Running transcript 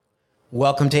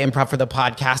Welcome to Improv for the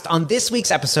Podcast. On this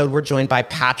week's episode, we're joined by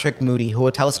Patrick Moody, who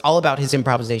will tell us all about his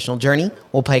improvisational journey.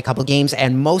 We'll play a couple games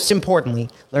and, most importantly,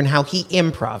 learn how he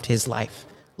improv'd his life.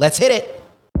 Let's hit it.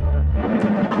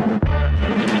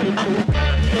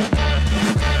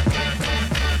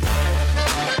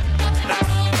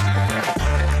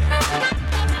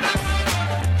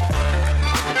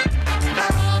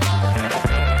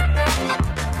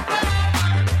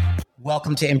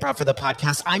 Welcome to Improv for the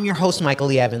Podcast. I'm your host, Michael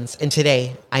Lee Evans, and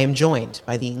today I am joined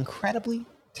by the incredibly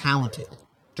talented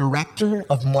Director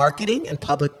of Marketing and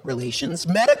Public Relations,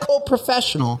 medical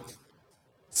professional,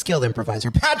 skilled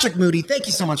improviser, Patrick Moody. Thank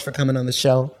you so much for coming on the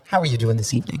show. How are you doing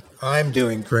this evening? I'm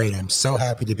doing great. I'm so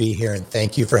happy to be here, and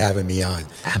thank you for having me on.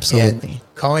 Absolutely. And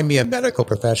calling me a medical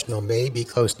professional may be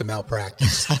close to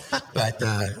malpractice, but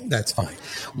that's fine.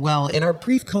 Well, in our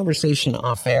brief conversation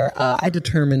off air, I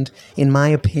determined, in my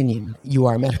opinion, you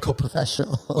are a medical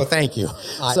professional. Well, thank you.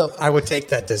 I would take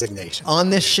that designation. On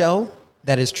this show,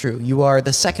 that is true. You are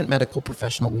the second medical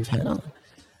professional we've had on.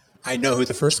 I know who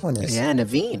the first one is. Yeah,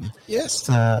 Naveen. Yes.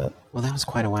 Well, that was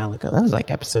quite a while ago. That was like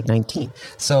episode 19.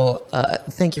 So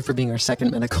thank you for being our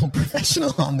second medical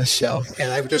professional on the show.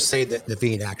 And I would just say that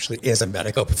Naveen actually is a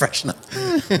medical professional.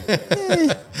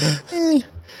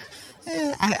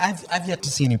 I've yet to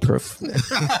see any proof.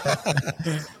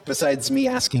 Besides me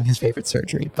asking his favorite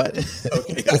surgery. But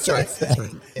okay, that's right. That's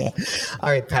right. Yeah.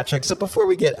 All right, Patrick. So before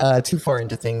we get too far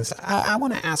into things, I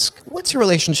want to ask, what's your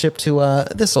relationship to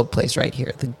this old place right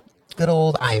here, the good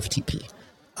old IFTP?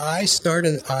 I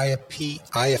started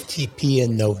IFTP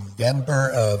in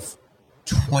November of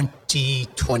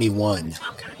 2021.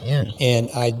 Okay, yeah. And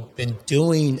I'd been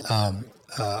doing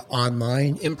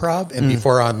online improv. And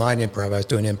before online improv, I was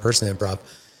doing in-person improv.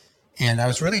 And I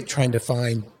was really trying to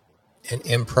find an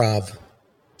improv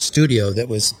studio that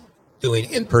was doing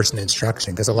in-person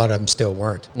instruction because a lot of them still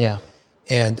weren't. Yeah.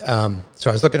 And so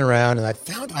I was looking around and I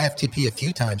found IFTP a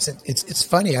few times. And it's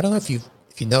funny. I don't know if you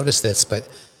noticed this, but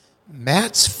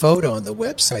Matt's photo on the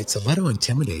website's a little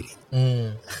intimidating.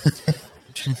 I'm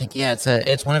trying to think. Yeah,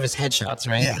 it's one of his headshots,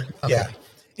 right? Yeah. Okay. Yeah.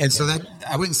 And so that,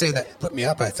 I wouldn't say that put me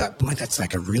up. I thought, boy, that's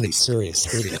like a really serious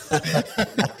studio.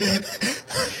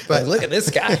 But look at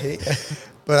this guy.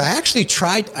 But I actually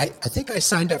tried, I think I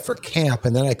signed up for camp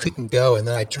and then I couldn't go. And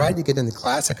then I tried to get in the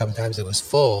class a couple times. It was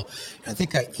full. And I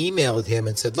think I emailed him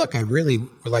and said, look, I really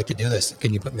would like to do this.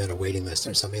 Can you put me on a waiting list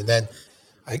or something? And then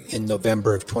in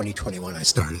November of 2021, I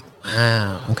started.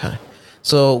 Wow. Okay.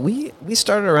 So we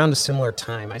started around a similar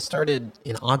time. I started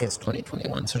in August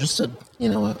 2021, so just a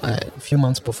few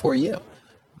months before you.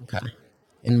 Okay.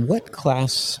 And what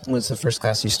class was the first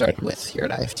class you started with here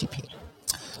at IFTP?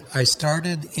 I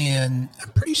started I'm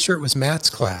pretty sure it was Matt's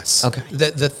class. Okay.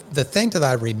 The thing that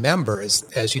I remember is,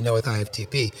 as you know, with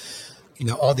IFTP,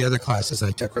 all the other classes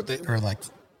I took are like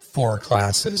 4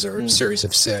 classes or a series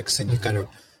of 6, and you kind of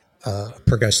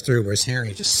progress through, whereas here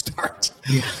you just start.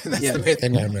 Yeah. That's the main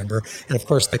thing I remember. And of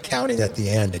course the counting at the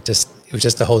end, it was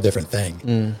just a whole different thing.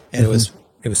 And it was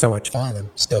so much fun.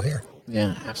 I'm still here.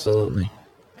 Yeah, absolutely.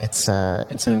 It's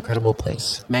an incredible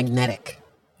place. Magnetic.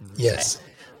 Yes. Okay.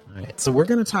 All right. So we're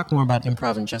going to talk more about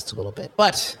improv in just a little bit.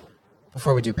 But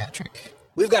before we do, Patrick,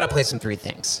 we've got to play some 3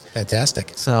 things.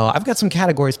 Fantastic. So I've got some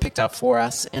categories picked out for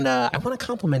us, and I want to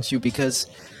compliment you because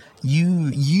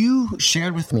you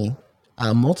shared with me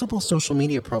multiple social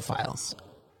media profiles,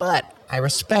 but I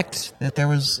respect that there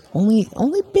was only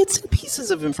bits and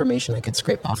pieces of information I could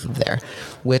scrape off of there,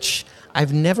 which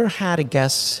I've never had a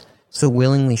guest so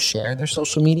willingly share their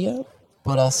social media,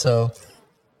 but also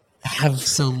have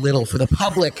so little for the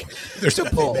public to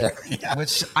pull, yeah.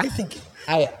 Which I think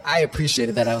I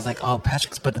appreciated that. I was like, oh,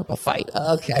 Patrick's putting up a fight.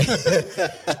 Okay.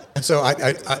 So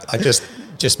I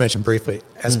just mentioned briefly,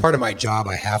 as part of my job,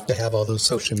 I have to have all those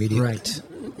social media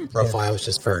profiles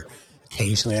just for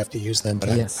occasionally I have to use them. But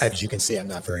as you can see, I'm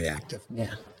not very active.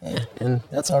 Yeah. And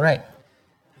that's all right.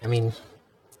 I mean,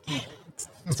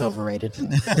 it's overrated.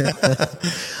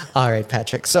 All right,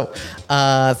 Patrick. So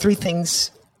 3 things.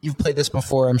 You've played this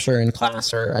before, I'm sure, in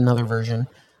class or another version.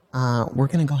 We're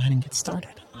going to go ahead and get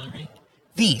started. All right.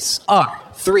 These are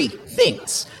 3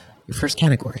 things. Your first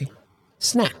category,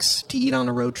 snacks to eat on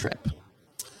a road trip.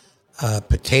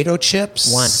 Potato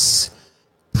chips. 1.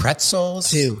 Pretzels.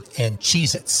 2. And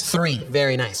Cheez-Its. 3.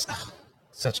 Very nice. Oh,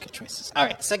 such good choices. All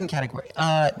right. Second category,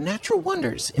 natural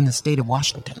wonders in the state of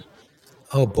Washington.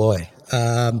 Oh, boy.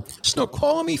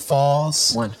 Snoqualmie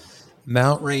Falls. 1.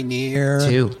 Mount Rainier.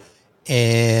 2.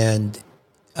 And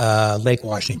Lake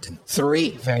Washington.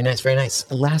 3. Very nice, very nice.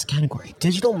 The last category,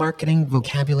 digital marketing,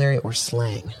 vocabulary, or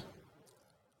slang.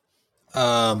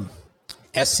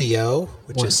 SEO,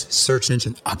 which is search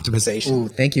engine optimization. Ooh,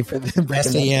 thank you for the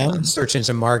SEM, search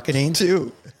engine marketing,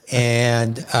 too.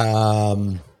 And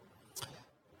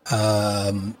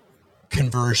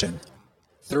conversion.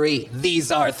 3.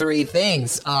 These are 3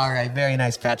 things. All right. Very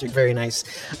nice, Patrick. Very nice.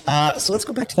 So let's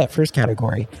go back to that first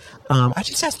category. I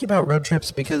just asked you about road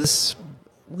trips because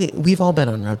we've all been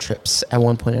on road trips at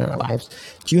one point in our lives.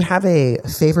 Do you have a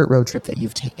favorite road trip that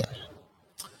you've taken?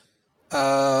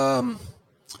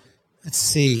 Let's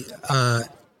see.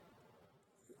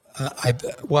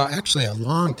 Actually, a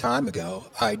long time ago,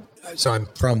 I'm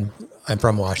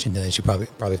from Washington, as you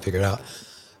probably figured out.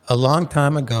 A long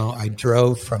time ago, I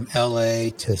drove from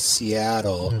LA to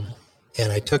Seattle,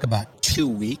 and I took about 2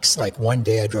 weeks. Like one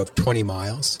day, I drove 20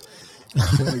 miles.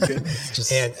 Oh my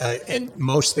goodness! And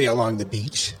mostly along the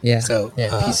beach. Yeah. So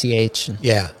PCH.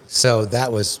 Yeah. So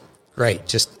that was great.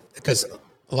 Just because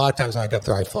a lot of times when I go up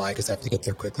there, I fly because I have to get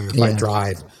there quickly. If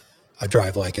I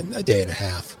drive like in a day and a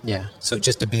half. Yeah. So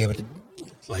just to be able to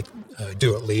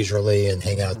do it leisurely and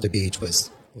hang out at the beach was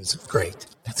great.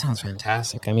 That sounds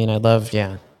fantastic. I mean, I love.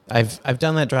 Yeah. I've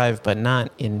done that drive, but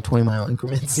not in 20-mile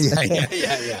increments. Yeah.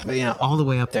 But yeah, all the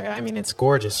way up there. I mean, it's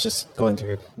gorgeous just going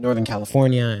through Northern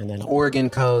California and then Oregon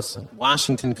coast, and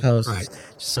Washington coast. Right.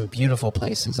 Just some beautiful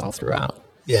places all throughout.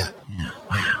 Yeah.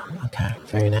 Wow. Okay.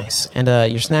 Very nice. And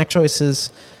your snack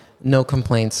choices, no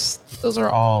complaints. Those are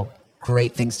all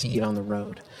great things to eat on the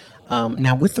road.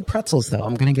 Now, with the pretzels, though,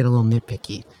 I'm going to get a little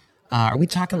nitpicky. Are we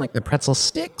talking like the pretzel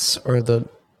sticks or the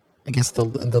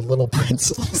little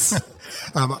pretzels?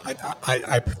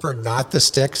 I prefer not the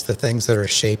sticks, the things that are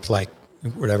shaped like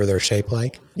whatever they're shaped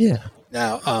like. Yeah.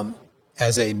 Now,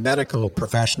 as a medical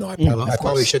professional, I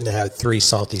probably shouldn't have had 3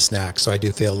 salty snacks, so I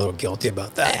do feel a little guilty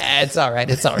about that. It's all right.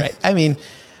 It's all right. I mean,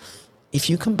 if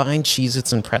you combine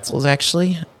Cheez-Its and pretzels,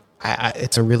 actually,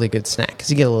 it's a really good snack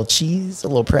because you get a little cheese, a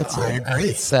little pretzel. I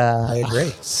agree. I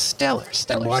agree. Stellar.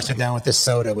 And wash it down with this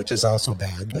soda, which is also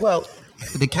bad. Well,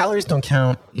 the calories don't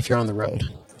count if you're on the road.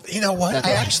 You know what?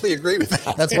 I actually agree with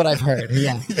that. That's what I've heard.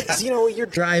 Yeah. You're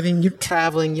driving, you're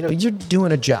traveling, you're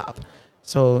doing a job.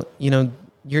 So,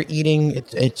 you're eating,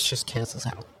 it just cancels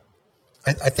out.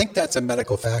 I think that's a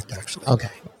medical fact, actually. Okay.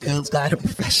 Glad a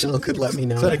professional could let me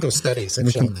know. Clinical studies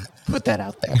have shown that. Put that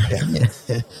out there.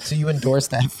 Yeah. So you endorse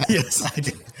that fact? Yes, I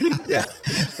do. Yeah.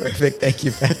 Perfect. Thank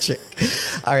you, Patrick.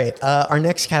 All right. Our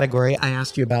next category, I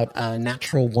asked you about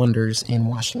natural wonders in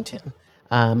Washington.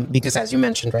 Because as you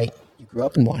mentioned, right, you grew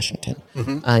up in Washington.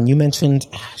 Mm-hmm. And you mentioned,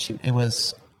 it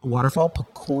was waterfall,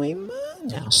 Pacoima?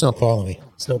 No.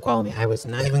 Snoqualmie. I was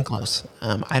not even close.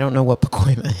 I don't know what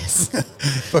Pacoima is.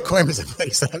 Pacoima is a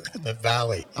place out in the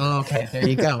valley. Oh, okay. There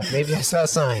you go. Maybe I saw a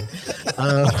sign.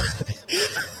 All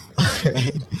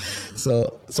right.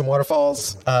 So some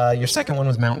waterfalls. Your second one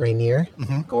was Mount Rainier.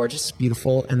 Mm-hmm. Gorgeous,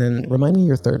 beautiful. And then remind me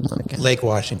your third one again. Lake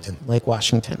Washington.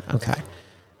 Okay.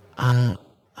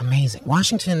 Amazing.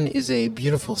 Washington is a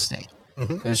beautiful state.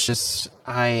 Mm-hmm. It's just,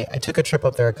 I took a trip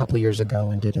up there a couple of years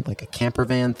ago and did like a camper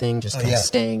van thing, just kind of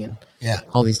staying in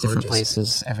all these different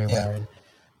places everywhere. Yeah. And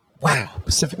wow,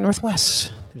 Pacific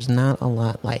Northwest. There's not a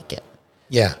lot like it.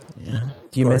 Yeah.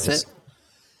 Do you miss it?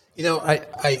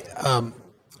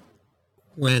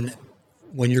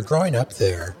 When you're growing up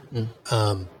there,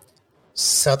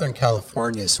 Southern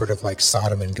California is sort of like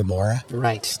Sodom and Gomorrah.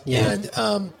 Right. Yeah.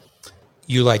 And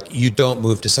you don't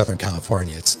move to Southern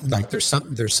California. It's like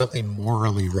there's something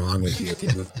morally wrong with you if you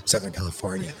move to Southern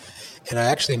California. And I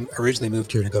actually originally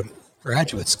moved here to go to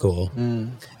graduate school,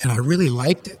 and I really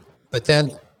liked it. But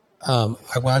then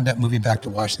I wound up moving back to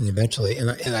Washington eventually,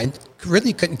 and I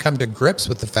really couldn't come to grips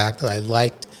with the fact that I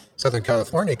liked Southern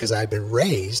California because I'd been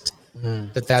raised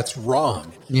that that's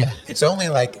wrong. Yeah. It's only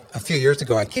like a few years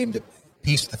ago I came to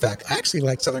peace with the fact I actually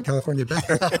like Southern California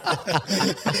better.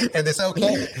 And it's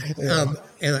okay.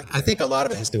 And I think a lot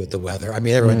of it has to do with the weather. I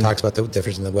mean, everyone talks about the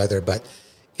difference in the weather, but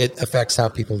it affects how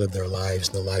people live their lives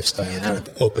and the lifestyle, kind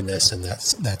of openness and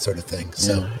that sort of thing.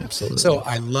 So, absolutely. So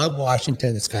I love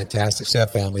Washington. It's fantastic to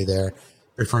have family there.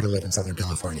 Prefer to live in Southern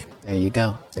California. There you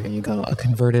go. A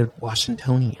converted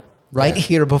Washingtonian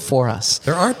here before us.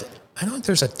 I don't think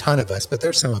there's a ton of us, but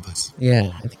there's some of us.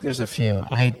 Yeah, I think there's a few.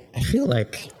 I feel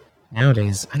like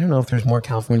nowadays, I don't know if there's more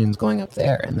Californians going up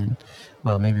there and then,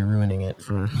 maybe ruining it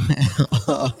for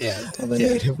the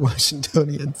native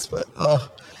Washingtonians. But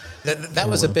that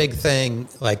was a big thing,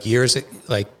 like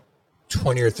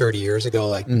 20 or 30 years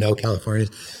ago, no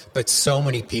Californians. But so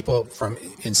many people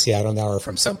in Seattle now are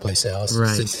from someplace else. Right.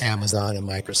 Since Amazon and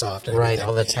Microsoft and right,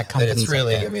 all the tech companies. It's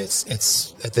really,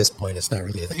 it's at this point, it's not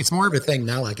really a thing. It's more of a thing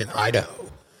now, like in Idaho.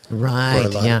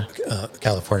 Right,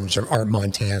 Californians or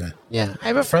Montana. Yeah, I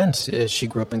have a friend. She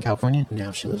grew up in California.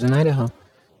 Now she lives in Idaho.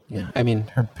 Yeah. I mean,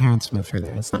 her parents moved her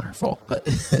there. It's not her fault, but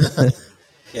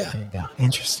Yeah. there you go.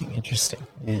 Interesting.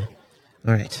 Yeah.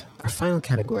 All right. Our final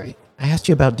category. I asked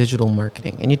you about digital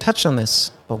marketing, and you touched on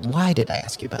this, but why did I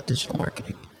ask you about digital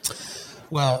marketing?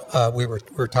 Well, we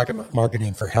were talking about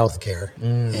marketing for healthcare,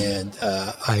 and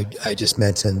I just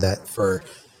mentioned that for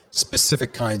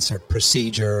specific kinds of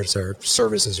procedures or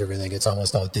services or everything, it's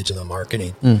almost all digital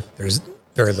marketing. There's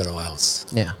very little else.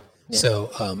 Yeah.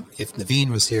 So if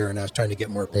Naveen was here and I was trying to get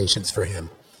more patients for him,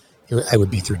 I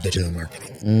would be through digital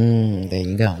marketing. There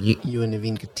you go. You and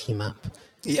Naveen could team up.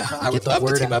 Yeah, I would love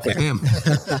to team up with him.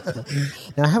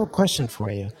 Now, I have a question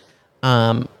for you.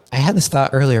 I had this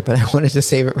thought earlier, but I wanted to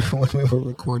save it for when we were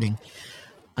recording.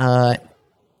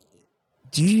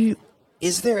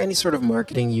 Is there any sort of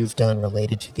marketing you've done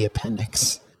related to the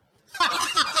appendix?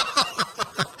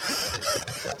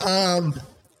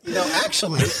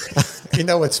 Actually,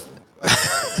 what's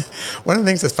one of the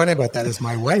things that's funny about that is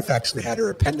my wife actually had her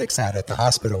appendix out at the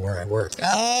hospital where I work.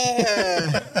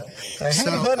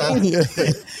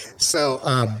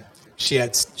 So she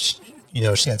had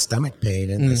stomach pain,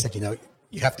 and they said,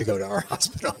 you have to go to our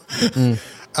hospital.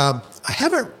 I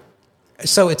haven't.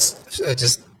 So it's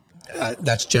just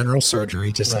that's general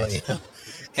surgery, just so you know.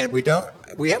 And we don't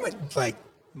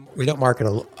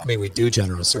market. We do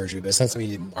general surgery, but it's not something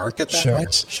you market that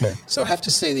much. Sure. So I have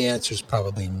to say the answer is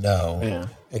probably no,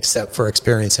 except for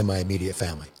experience in my immediate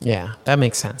family. Yeah, that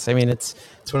makes sense. I mean, it's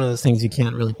one of those things you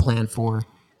can't really plan for. It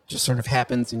just sort of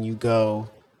happens, and you go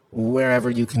wherever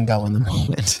you can go in the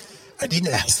moment. I didn't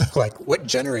ask, what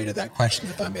generated that question,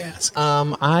 if I may ask?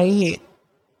 I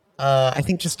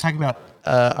think just talking about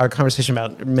our conversation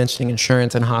about mentioning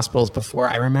insurance and hospitals before,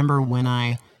 I remember when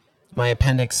my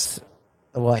appendix,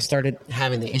 I started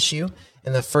having the issue,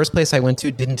 and the first place I went to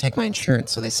didn't take my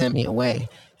insurance, so they sent me away.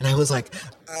 And I was like,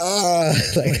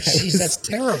 geez, that's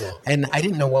terrible. And I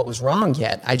didn't know what was wrong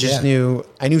yet. I just knew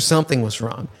something was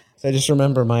wrong. So I just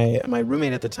remember my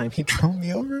roommate at the time, he drove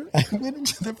me over. I went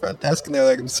into the front desk and they're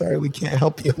like, I'm sorry, we can't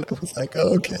help you. And I was like,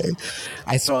 oh, okay.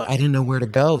 I didn't know where to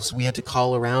go. So we had to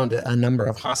call around a number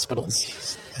of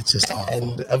hospitals. That's just awful.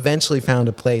 And eventually found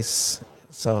a place.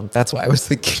 So that's why I was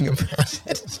thinking about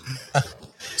it.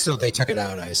 So they took it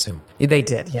out, I assume. They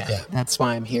did, yeah. That's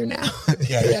why I'm here now.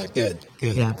 Yeah, good.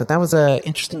 Yeah, but that was an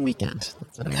interesting weekend.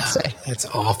 That's what I would say. That's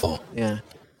awful. Yeah.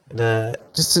 And,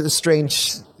 just a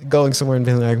strange going somewhere and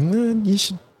being like, man,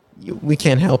 we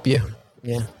can't help you.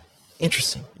 Yeah.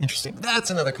 Interesting. That's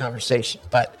another conversation.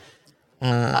 But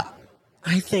I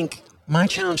think my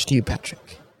challenge to you,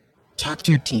 Patrick, talk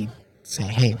to your team. Say,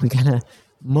 hey,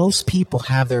 most people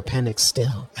have their appendix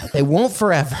still. They won't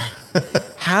forever.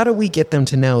 How do we get them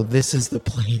to know this is the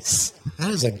place? That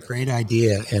is a great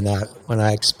idea. And when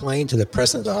I explained to the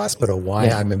president of the hospital why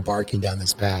I'm embarking down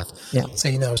this path,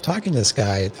 say, I was talking to this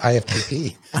guy at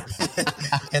IFTP.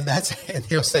 and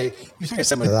he'll say, you're talking to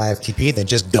someone at IFTP, then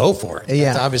just go for it.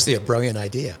 Yeah. It's obviously a brilliant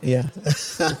idea. Yeah.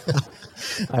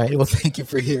 All right. Well, thank you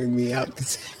for hearing me out.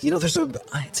 Because,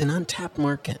 it's an untapped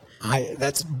market.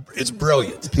 It's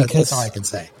brilliant. Because that's all I can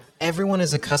say. Everyone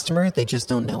is a customer. They just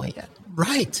don't know it yet.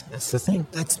 Right. That's the thing.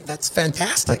 That's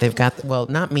fantastic. But they've got,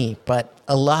 not me, but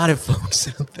a lot of folks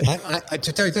out there.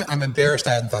 To tell you the truth, I'm embarrassed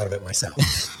I hadn't thought of it myself.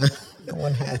 No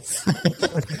one has.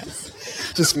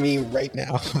 Just me right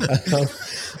now.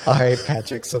 All right,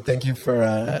 Patrick. So thank you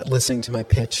for listening to my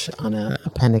pitch on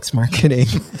appendix marketing.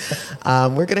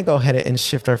 We're going to go ahead and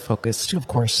shift our focus to, of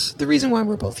course, the reason why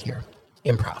we're both here,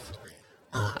 improv.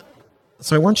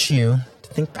 So I want you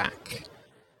to think back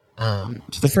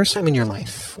to the first time in your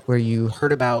life where you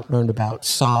learned about,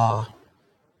 saw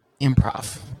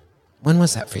improv. When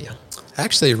was that for you? I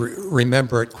actually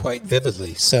remember it quite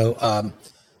vividly. So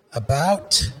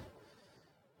about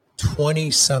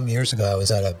 20-some years ago,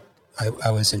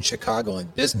 I was in Chicago in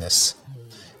business,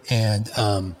 and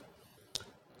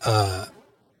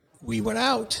we went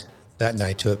out that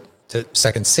night to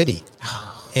Second City,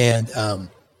 and I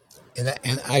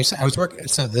was working.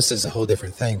 So this is a whole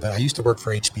different thing, but I used to work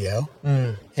for HBO,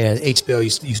 and HBO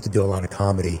used to do a lot of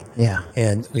comedy. Yeah,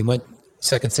 and we went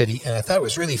Second City, and I thought it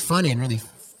was really funny and really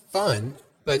fun.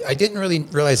 But I didn't really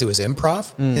realize it was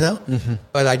improv, Mm-hmm.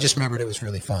 But I just remembered it was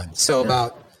really fun. So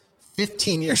about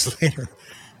 15 years later,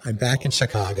 I'm back in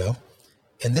Chicago,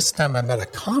 and this time I'm at a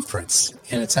conference,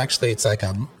 and it's like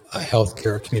a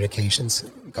healthcare communications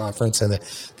conference, and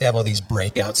they have all these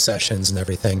breakout sessions and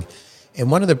everything.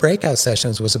 And one of the breakout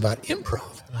sessions was about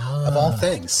improv, of all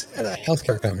things, at a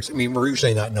healthcare conference. I mean, we're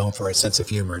usually not known for our sense of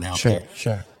humor now. Sure.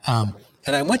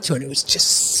 And I went to it, and it was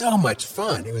just so much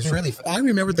fun. It was really fun. I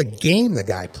remember the game the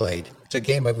guy played. It's a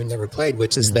game I've never played,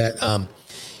 which is that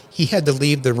he had to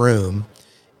leave the room,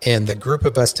 And the group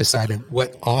of us decided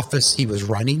what office he was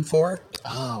running for.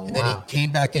 Oh, and then he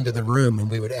came back into the room, and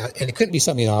we would ask, and it couldn't be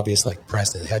something obvious like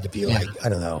president. It had to be like, I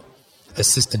don't know,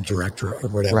 assistant director or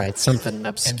whatever. Right, something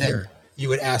obscure. And then you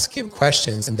would ask him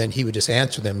questions, and then he would just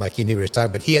answer them like he knew what he was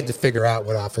talking. But he had to figure out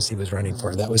what office he was running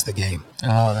for. That was the game.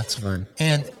 Oh, that's fun.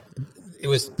 And it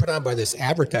was put on by this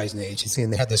advertising agency,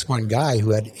 and they had this one guy who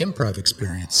had improv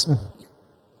experience.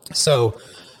 So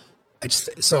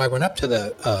I went up to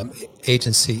the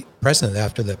agency president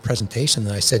after the presentation,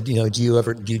 and I said, do you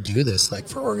do this like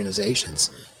for organizations?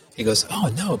 He goes,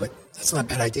 oh no, but that's not a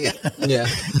bad idea. Yeah.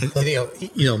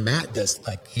 And, Matt does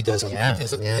he does.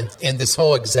 And this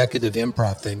whole executive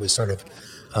improv thing was sort of,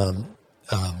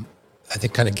 I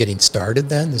think, kind of getting started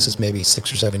then. This is maybe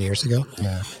 6 or 7 years ago.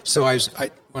 Yeah. So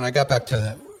when I got back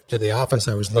to the office,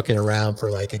 I was looking around for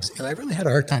and I really had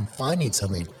a hard time finding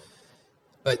something.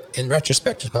 But in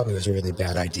retrospect, it probably was a really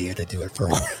bad idea to do it for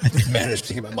managed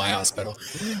team at my hospital.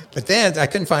 But then I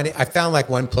couldn't find it. I found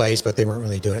one place, but they weren't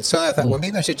really doing it. So I thought, well,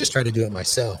 maybe I should just try to do it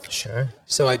myself. Sure.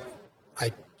 So I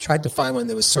tried to find one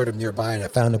that was sort of nearby, and I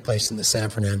found a place in the San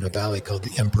Fernando Valley called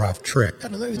the Improv Trick. I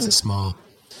don't know, it's a small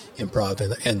improv.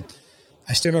 And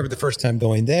I still remember the first time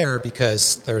going there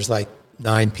because there's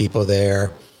 9 people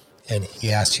there. And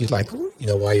he asked you,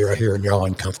 why you're here and you're all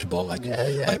uncomfortable.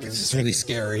 This is really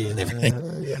scary and everything.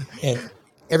 And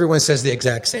everyone says the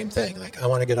exact same thing. I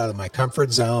want to get out of my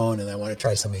comfort zone and I want to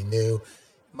try something new.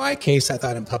 In my case, I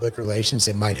thought in public relations,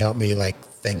 it might help me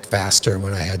think faster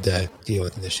when I had to deal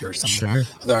with an issue or something. Sure.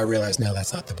 Although I realized now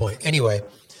that's not the point. Anyway,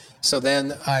 so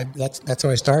then that's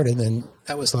how I started. And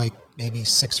that was maybe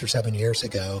 6 or 7 years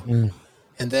ago.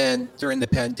 And then during the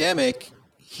pandemic,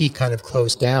 he kind of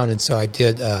closed down, and so I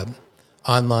did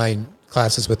online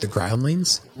classes with the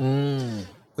Groundlings,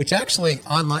 which actually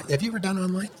online. Have you ever done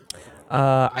online?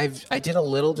 I did a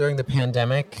little during the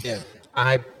pandemic. Yeah.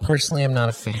 I personally am not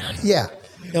a fan. Yeah,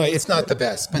 no, it's not the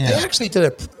best, but they actually did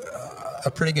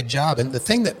a pretty good job. And the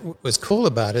thing that was cool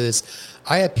about it is,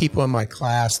 I had people in my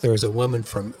class. There was a woman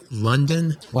from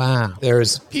London. Wow.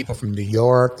 There's people from New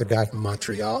York. The guy from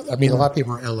Montreal. I mean, a lot of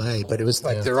people from LA, but it was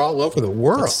they're all over the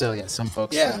world. But still, some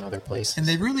folks from other places. And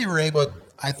they really were able.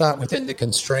 I thought within the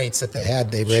constraints that they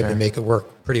had, they were able to make it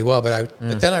work pretty well. But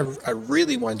then I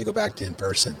really wanted to go back to in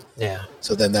person. Yeah.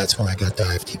 So then that's when I got to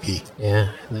IFTP.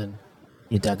 Yeah. And then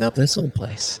you dug up this old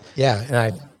place. Yeah,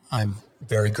 and I'm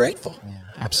very grateful. Yeah,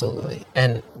 absolutely.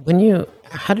 And when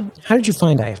how did you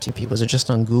find IFTP? Was it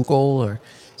just on Google or?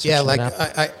 Yeah, like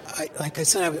I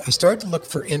said, I started to look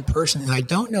for in person, and I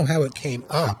don't know how it came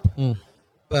up,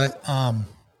 but I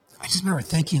just remember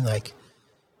thinking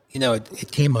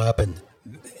it came up and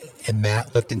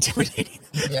Matt looked intimidating.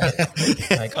 Yeah.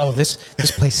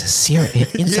 This place is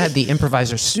serious inside the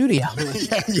improviser studio.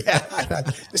 Yeah. I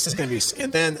thought this is going to be,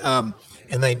 and then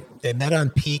and they met on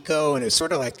Pico, and it was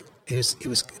sort of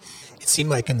it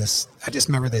seemed like in this. I just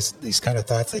remember these kind of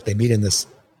thoughts, they meet in this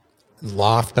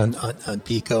loft on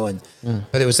Pico, and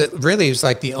but it was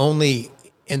the only,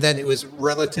 and then it was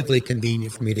relatively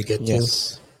convenient for me to get to.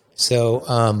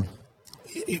 So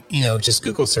just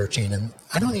Google searching, and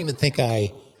I don't even think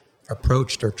I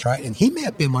approached or tried, and he may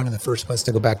have been one of the first ones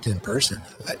to go back to in person.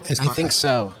 I think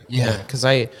so. Yeah, because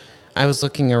I was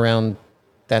looking around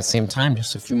that same time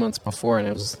just a few months before, and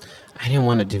I didn't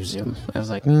want to do Zoom. I was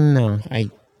like, no,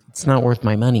 it's not worth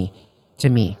my money to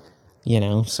me,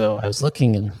 So I was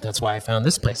looking, and that's why I found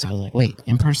this place. I was like, wait,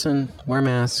 in person, wear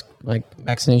mask,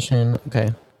 vaccination,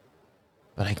 okay,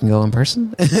 but I can go in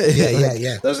person.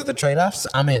 Yeah. Those are the trade-offs.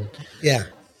 I'm in. Yeah.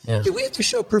 Do we have to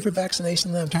show proof of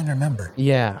vaccination? I'm trying to remember.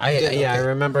 Yeah, I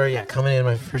remember. Yeah, coming in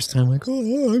my first time,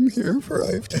 I'm here for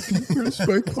IFTP. Where's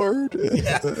my card?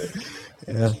 Yeah.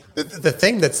 The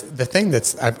thing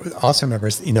that's I also remember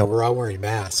is we're all wearing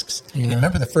masks. Yeah. And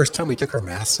remember the first time we took our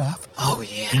masks off? Oh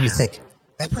yeah. And you think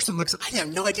that person looks. I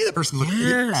have no idea that person looks.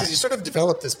 Yeah. Because you sort of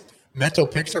develop this mental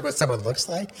picture of what someone looks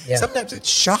like. Yeah. Sometimes it's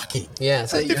shocking. Yeah.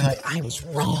 So you're I was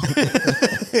wrong.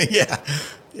 Yeah.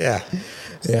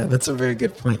 Yeah, that's a very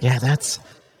good point. Yeah,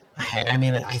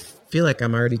 I feel like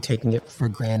I'm already taking it for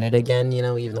granted again,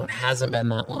 even though it hasn't been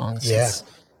that long since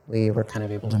we were kind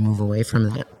of able to move away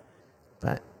from that.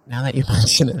 But now that you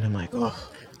mention it, I'm like, oh,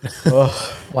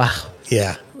 wow.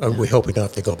 Yeah, we hope we don't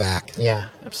have to go back. Yeah,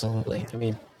 absolutely. I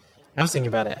mean, I was thinking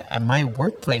about it. At my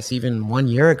workplace, even 1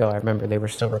 year ago, I remember they were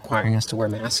still requiring us to wear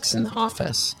masks in the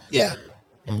office. Yeah.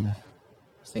 And I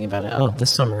was thinking about it, this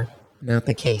summer, not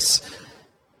the case.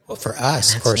 Well, for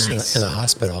us, of course, nice. in the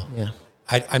hospital,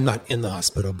 I'm not in the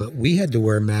hospital, but we had to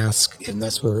wear masks, and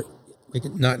that's where,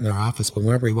 not in our office, but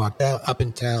whenever we walked out, up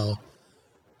until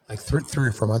 3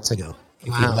 or 4 months ago.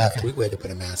 If we left, we had to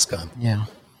put a mask on. Yeah.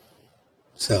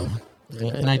 So,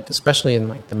 And especially in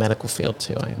like the medical field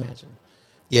too, I imagine.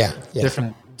 yeah.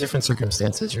 Different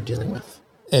circumstances you're dealing with.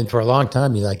 And for a long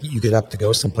time, you get up to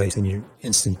go someplace and you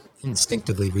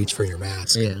instinctively reach for your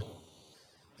mask. Yeah.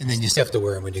 And then you still have to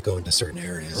wear them when you go into certain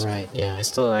areas. Right. Yeah.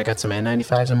 I got some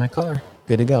N95s in my car.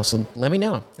 Good to go. So let me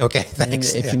know. Okay.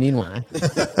 Thanks. If you need one.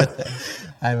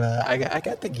 I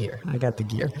got the gear. I got the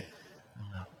gear. Oh,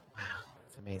 wow.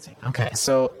 It's amazing. Okay.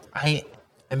 So I'm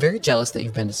very jealous that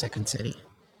you've been to Second City.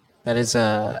 That is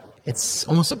it's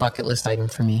almost a bucket list item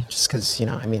for me, just because,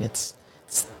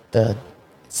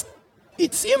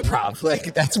 it's improv.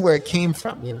 Like, that's where it came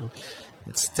from,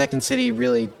 Second City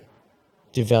really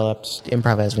developed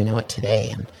improv as we know it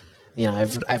today. And,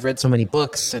 I've read so many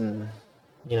books and,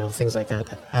 things like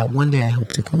that. One day I hope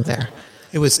to go there.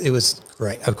 It was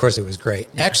great. Of course, it was great.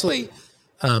 Actually,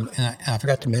 and I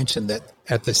forgot to mention that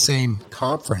at the same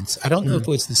conference, I don't know if it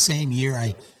was the same year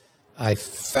I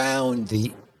found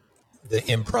the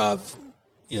improv,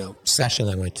 session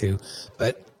I went to,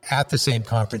 but at the same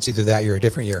conference, either that year or a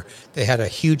different year, they had a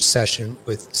huge session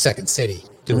with Second City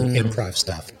doing improv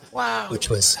stuff. Wow. Which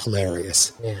was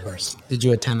hilarious, yeah. Of course. Did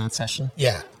you attend that session?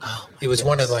 Yeah. Oh, it was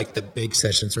one of like the big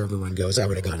sessions where everyone goes. I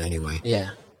would have gone anyway. Yeah.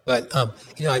 But,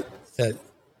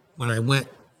 when I went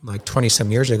like 20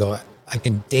 some years ago, I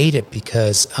can date it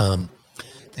because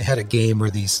they had a game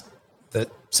where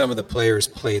some of the players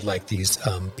played like these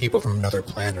people from another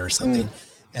planet or something,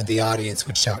 and the audience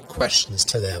would shout questions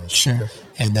to them. Sure.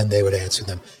 And then they would answer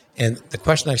them. And the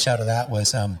question I shouted out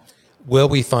was, will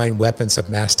we find weapons of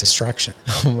mass destruction?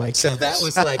 Oh my! So that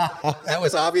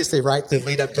was obviously right to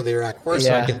lead up to the Iraq War.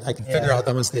 Yeah. So I can figure out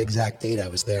that was the exact date I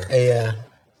was there.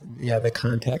 Yeah, the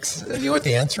context. You know what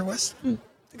the answer was? The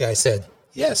guy said,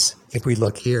 "Yes, if we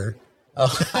look here." Oh,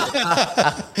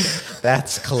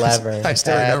 that's clever. I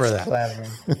still remember that. Clever.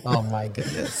 Oh my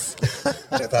goodness.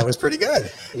 I thought was pretty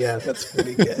good. Yeah, that's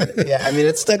pretty good. Yeah,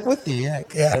 it stuck with you.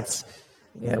 Yeah.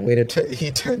 Way to he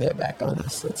turned that back on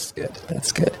us. That's good.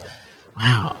 That's good.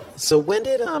 Wow. So when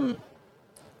did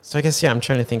So I guess I'm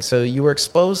trying to think. So you were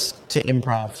exposed to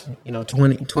improv,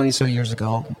 20 so years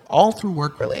ago, all through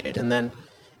work related, and then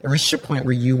it reached a point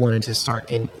where you wanted to start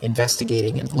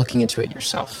investigating and looking into it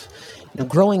yourself.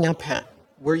 Growing up,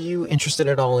 were you interested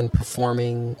at all in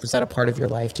performing? Was that a part of your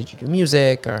life? Did you do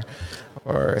music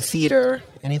or theater,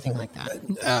 anything like that?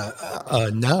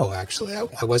 No, actually,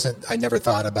 I wasn't. I never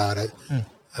thought about it.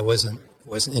 I wasn't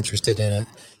interested in it.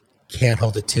 Can't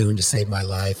hold a tune to save my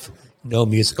life. No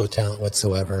musical talent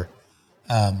whatsoever.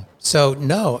 So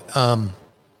no.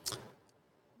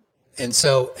 And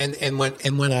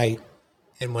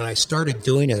when I started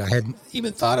doing it, I hadn't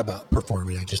even thought about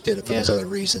performing. I just did it for those other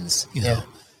reasons,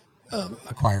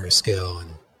 acquire a skill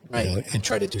and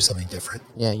try to do something different.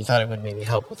 Yeah, you thought it would maybe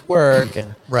help with work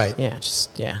and right.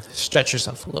 Stretch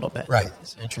yourself a little bit. Right.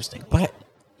 It's interesting, but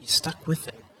you stuck with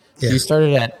it. Yeah. You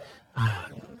started at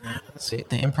let's see,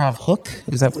 the improv hook.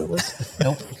 Is that what it was?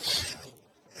 Nope.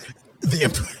 The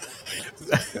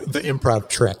improv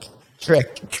trick.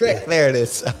 Trick. Yeah. There it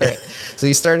is. All right. So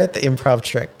you started at the improv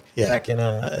trick back in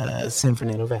San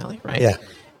Fernando Valley, right? Yeah.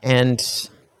 And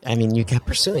you kept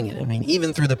pursuing it.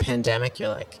 Even through the pandemic, you're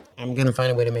like, I'm going to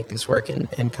find a way to make this work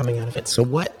and coming out of it. So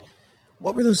what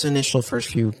were those initial first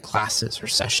few classes or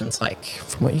sessions like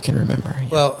from what you can remember? Yeah.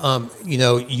 Well,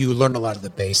 you learn a lot of the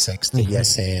basics, the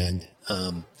yes and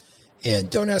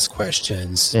don't ask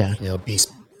questions. Yeah.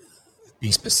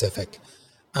 Be specific.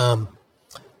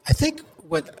 I think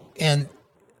and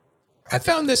I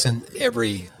found this in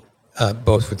every,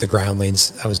 both with the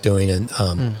groundlings I was doing and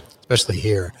especially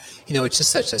here, it's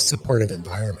just such a supportive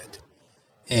environment.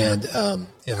 And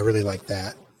I really like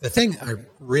that. The thing I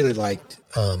really liked,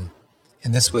 and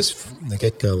this was from the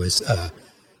get-go, is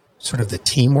sort of the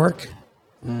teamwork.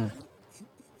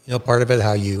 Part of it,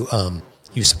 how you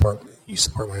support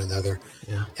one another.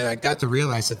 Yeah. And I got to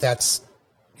realize that's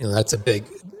a big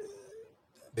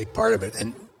part of it.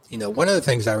 And one of the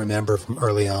things I remember from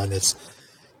early on is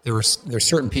there's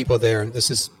certain people there, and this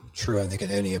is true, I think,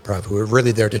 in any improv, who are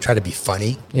really there to try to be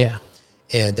funny. Yeah.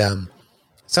 And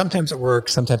sometimes it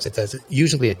works, sometimes it doesn't.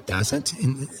 Usually it doesn't,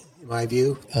 in my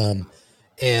view. You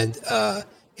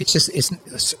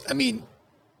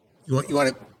want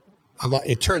to.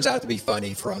 It turns out to be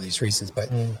funny for all these reasons, but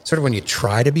sort of when you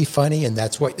try to be funny and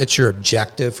that's your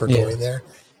objective for going there,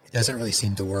 it doesn't really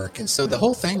seem to work. And so the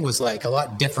whole thing was like a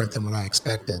lot different than what I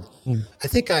expected. I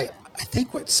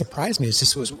think what surprised me is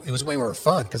just it was way more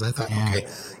fun because I thought, okay,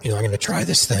 I'm going to try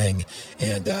this thing,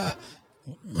 and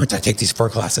once I take these 4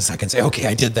 classes, I can say, okay,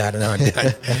 I did that, and now I'm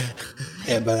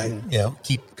done. But I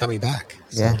keep coming back.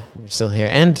 So. Yeah, you're still here,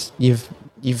 and you've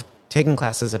taken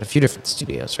classes at a few different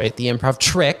studios, right? The Improv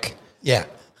Trick, Yeah.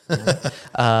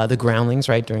 the Groundlings,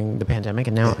 right, during the pandemic,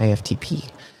 and now IFTP.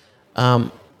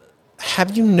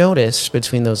 Have you noticed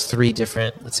between those three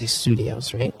different, let's say,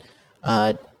 studios, right?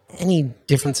 Any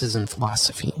differences in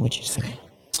philosophy, would you say?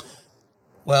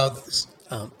 Well,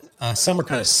 some are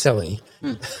kind of silly.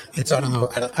 It's I don't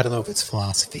know if it's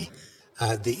philosophy.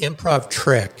 The Improv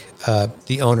Trick,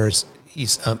 the owners,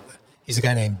 he's a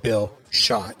guy named Bill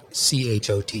Schott,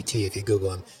 Chott. If you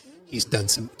Google him, he's done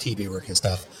some TV work and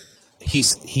stuff.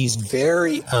 He's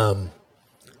very, and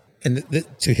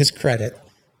to his credit,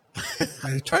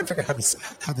 I'm trying to figure out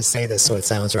how to say this so it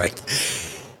sounds right.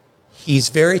 He's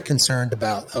very concerned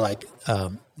about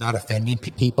not offending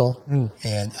people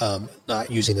and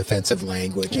not using offensive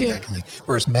language and that kind of thing.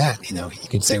 Whereas Matt, you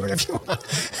can say whatever you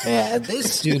want. Yeah,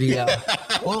 this studio,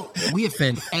 well, we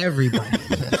offend everybody.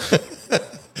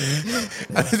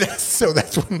 That's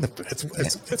one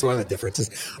of the differences.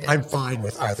 I'm fine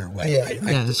with either way.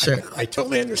 Yeah, sure. I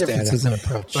totally understand. Differences in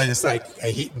approach. But it's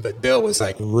but Bill was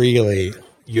like, really,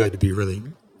 you had to be really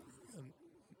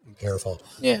careful.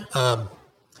 Yeah.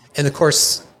 And of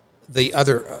course, the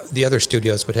other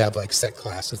studios would have like set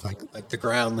classes, like the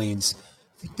Groundlings.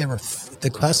 I think the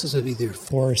classes would be either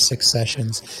 4 or 6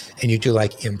 sessions, and you do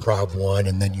like Improv 1,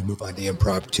 and then you move on to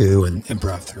Improv 2 and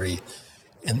Improv 3,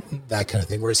 and that kind of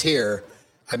thing. Whereas here,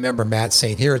 I remember Matt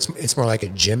saying here it's more like a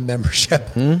gym membership,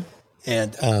 and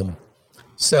and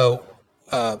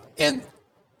the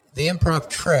Improv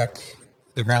Trick,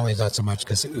 the Groundlings not so much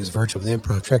because it was virtual. The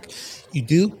Improv Trick, you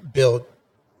do build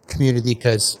community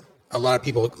because a lot of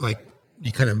people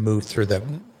you kind of move through the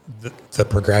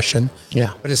progression.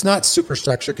 Yeah. But it's not super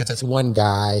structured because it's one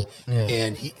guy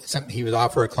and he would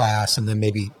offer a class and then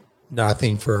maybe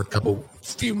nothing for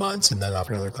few months and then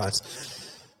offer another class.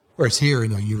 Whereas here,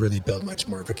 you really build much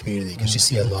more of a community because you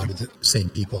see a lot of the same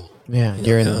people. Yeah.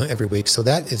 Every week. So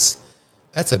that's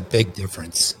a big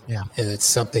difference. Yeah. And it's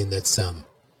something that's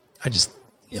it's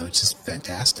just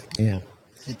fantastic. Yeah.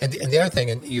 And the other thing,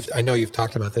 and I know you've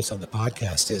talked about this on the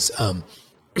podcast, is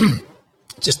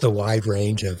just the wide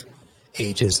range of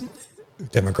ages,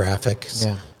 demographics.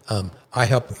 Yeah.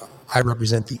 I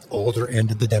represent the older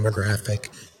end of the demographic,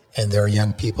 and there are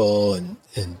young people and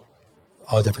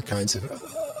all different kinds of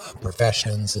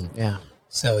professions. And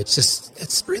so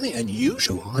it's really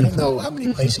unusual. I don't know how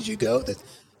many places you go that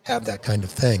have that kind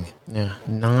of thing. Yeah.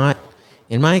 Not,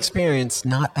 in my experience,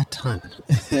 not a ton.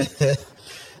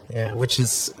 Yeah, which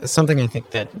is something I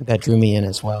think that drew me in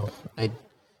as well.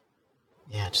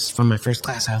 Just from my first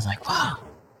class, I was like, wow,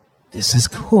 this is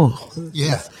cool.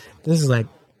 Yeah. This is like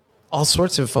all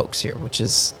sorts of folks here, which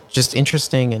is just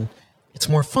interesting, and it's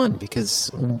more fun because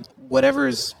whatever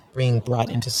is being brought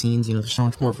into scenes, there's so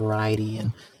much more variety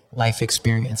and life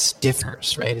experience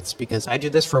differs, right? It's because I do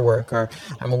this for work, or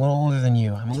I'm a little older than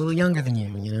you, I'm a little younger than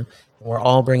you, We're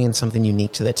all bringing something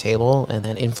unique to the table, and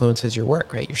that influences your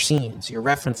work, right? Your scenes, your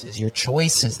references, your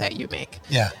choices that you make.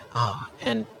 Yeah.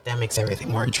 And that makes everything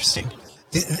more interesting.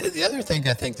 The other thing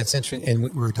I think that's interesting, and we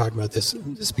were talking about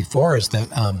this before, is that,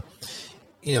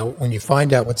 when you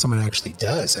find out what someone actually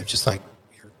does, I'm just like,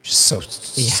 you're just so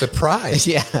surprised.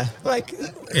 Yeah.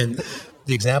 And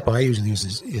the example I usually use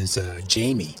is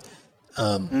Jamie.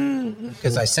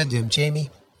 Because I said to him,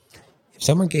 Jamie, if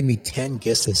someone gave me 10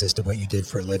 guesses as to what you did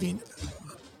for a living,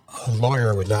 a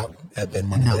lawyer would not have been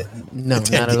one of the not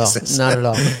 10 at all. guesses. Not at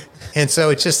all. And so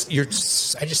it's just you're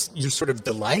sort of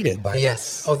delighted by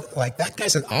that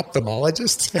guy's an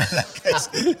ophthalmologist.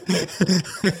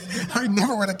 I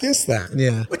never would have guessed that.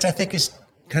 Yeah. Which I think is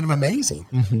kind of amazing.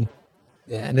 Mm-hmm.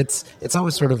 Yeah, and it's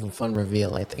always sort of a fun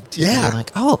reveal, I think. Too. Yeah. You're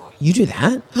like, oh, you do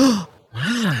that?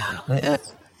 Wow.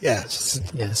 Yeah.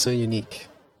 So unique.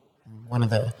 One of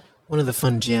the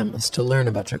fun gems to learn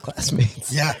about your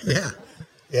classmates. Yeah.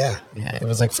 Yeah, it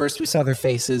was like first we saw their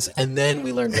faces, and then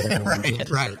we learned what everyone did.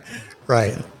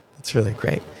 Right. It's really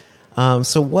great.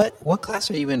 So what class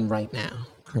are you in right now,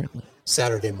 currently?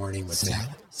 Saturday morning with Matt.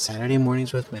 Saturday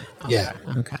mornings with Matt. Okay. Yeah.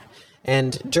 Okay.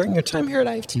 And during your time here at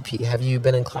IFTP, have you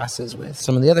been in classes with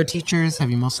some of the other teachers?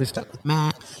 Have you mostly stuck with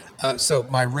Matt? So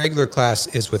my regular class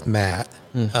is with Matt.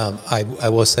 I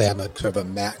will say I'm a sort of a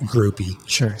Matt groupie.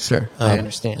 Sure. I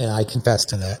understand. And I confess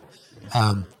to that.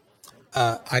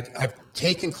 I've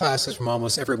taken classes from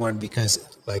almost everyone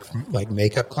because, like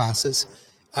makeup classes,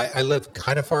 I live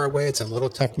kind of far away. It's a little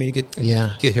tough for me to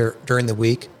get here during the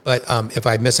week. But if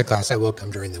I miss a class, I will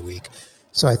come during the week.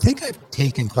 So I think I've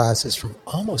taken classes from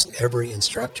almost every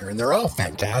instructor, and they're all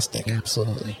fantastic.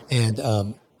 Absolutely. And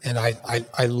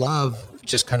I love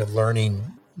just kind of learning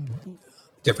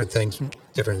different things from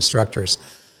different instructors.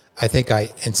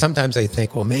 And sometimes I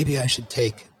think, well, maybe I should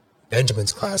take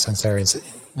Benjamin's class on Saturday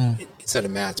instead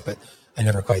of Matt's, but I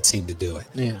never quite seemed to do it.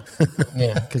 Yeah,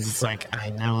 yeah, because it's like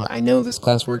I know this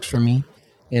class works for me,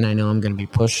 and I know I'm going to be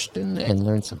pushed and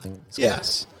learn something. In this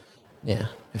class. Yeah,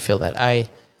 I feel that.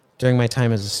 During my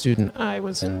time as a student, I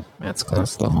was in Matt's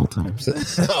class the whole time. So.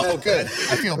 Oh, good.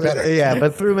 I feel better. Yeah,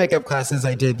 but through makeup classes,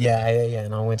 I did. Yeah,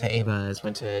 and I went to Ava's,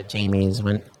 went to Jamie's,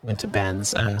 went to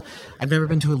Ben's. I've never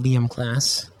been to a Liam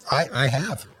class. I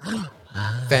have.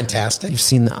 Fantastic. You've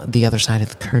seen the other side of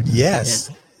the curtain.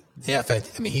 Yes. Yeah, I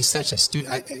mean, he's such a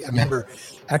student. I remember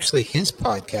actually his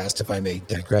podcast, if I may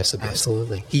digress a bit.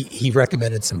 Absolutely. He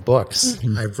recommended some books.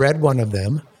 I've read one of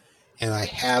them, and I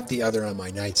have the other on my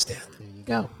nightstand. There you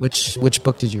go. Which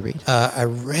book did you read? I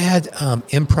read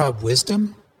Improv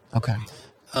Wisdom. Okay.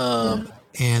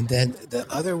 And then the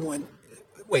other one,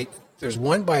 there's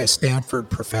one by a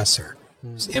Stanford professor.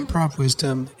 It's Improv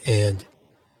Wisdom, and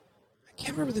I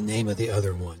can't remember the name of the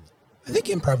other one. I think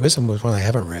Improv Wisdom was one I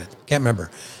haven't read. Can't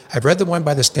remember. I've read the one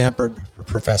by the Stanford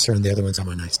professor, and the other one's on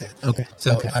my nightstand. Okay.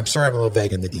 So I'm sorry I'm a little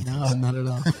vague in the details. No, not at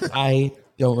all. I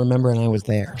don't remember, and I was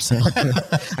there. So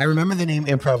I remember the name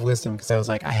Improv Wisdom because I was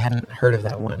like, I hadn't heard of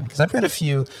that one. Because I've read a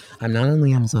few. I'm not on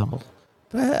Liam's level.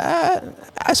 But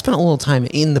I spent a little time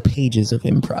in the pages of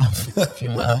improv, if you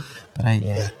will. But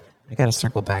I got to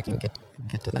circle back and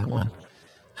get to that one.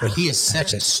 But he is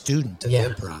such a student of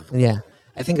improv. Yeah.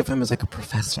 I think of him as like a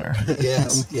professor.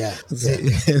 Yes, yeah.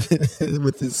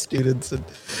 With his students. And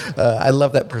I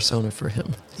love that persona for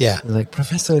him. Yeah. Like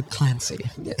Professor Clancy.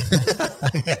 Yeah.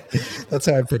 That's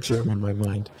how I picture him in my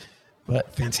mind.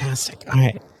 But fantastic. All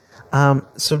right.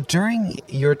 So during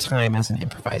your time as an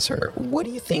improviser, what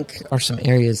do you think are some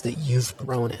areas that you've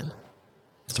grown in?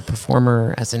 As a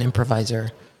performer, as an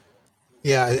improviser?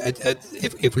 Yeah,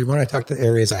 if we want to talk to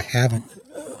areas I haven't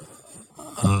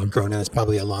grown in, it's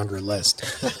probably a longer list.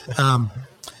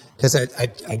 Because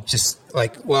I just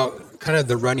kind of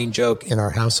the running joke in our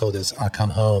household is I'll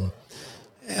come home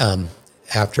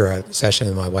after a session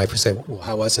and my wife would say, well,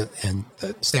 how was it? And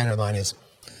the standard line is,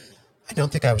 I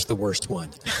don't think I was the worst one.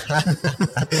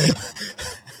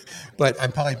 But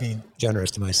I'm probably being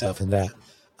generous to myself in that.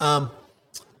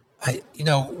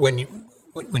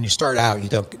 When you start out, you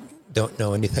don't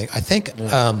know anything. I think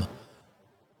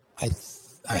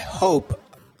I hope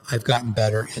I've gotten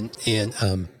better in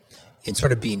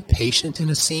sort of being patient in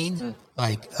a scene,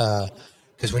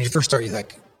 because when you first start, you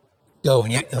go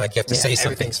and you have to say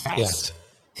something everything's fast.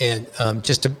 Yeah. And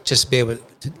just to be able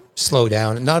to slow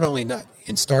down, and not only not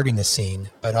in starting the scene,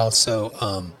 but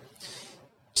also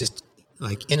just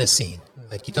like in a scene,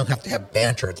 you don't have to have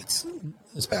banter that's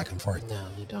back and forth. No,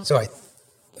 you don't. So I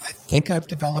think I've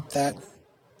developed that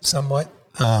somewhat.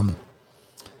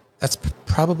 That's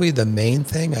probably the main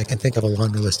thing. I can think of a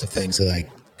longer list of things that I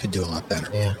could do a lot better.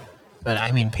 Yeah. But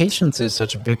I mean, patience is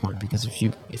such a big one because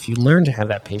if you learn to have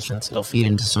that patience, it'll feed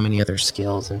into so many other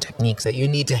skills and techniques that you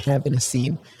need to have in a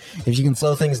scene. If you can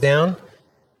slow things down,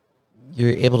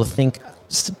 you're able to think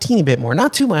just a teeny bit more.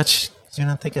 Not too much, because you're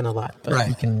not thinking a lot, but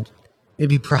you can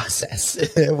maybe process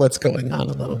what's going on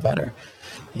a little better.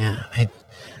 Yeah,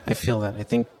 I feel that. I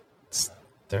think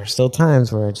there are still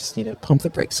times where I just need to pump the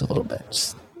brakes a little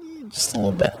bit. Just a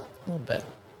little bit.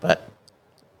 But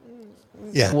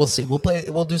yeah, we'll see.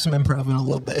 We'll do some improv in a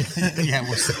little bit. Yeah,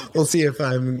 we'll see. We'll see if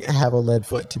I have a lead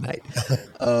foot tonight.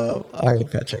 All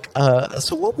right, Patrick.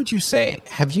 So what would you say,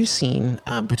 have you seen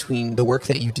between the work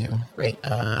that you do, right?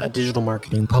 Digital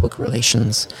marketing, public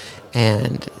relations,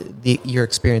 and your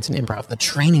experience in improv, the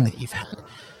training that you've had,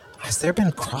 has there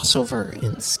been crossover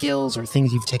in skills or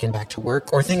things you've taken back to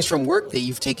work or things from work that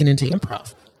you've taken into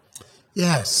improv?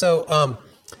 Yeah. So,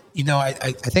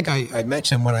 I think I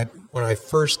mentioned when I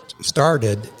first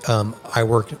started, I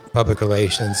worked public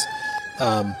relations,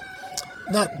 not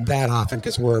that often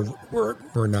because we're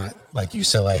not like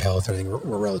UCLA Health or anything.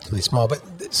 We're relatively small,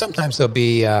 but sometimes there'll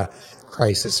be a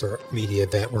crisis or media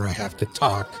event where I have to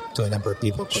talk to a number of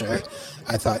people. Sure.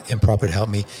 I thought improv would help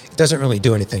me. It doesn't really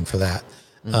do anything for that.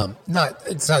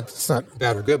 It's not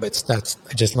bad or good, but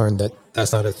I just learned that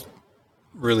that's not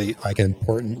really like an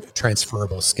important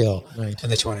transferable skill, right?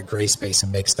 And that you want to gray space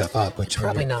and make stuff up, which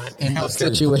probably not in most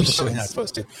situations. Probably not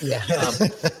supposed to. Yeah.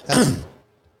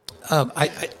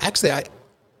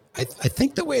 I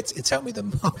think the way it's helped me the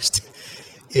most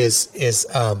is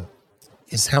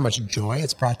how much joy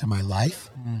it's brought to my life,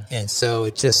 and so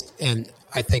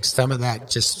I think some of that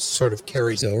just sort of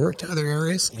carries over to other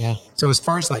areas. Yeah. So as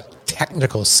far as like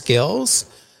technical skills,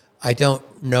 I don't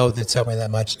know that it's helped me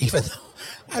that much, even though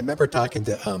I remember talking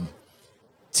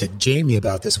to Jamie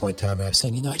about this one time. And I was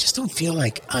saying, I just don't feel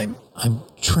like I'm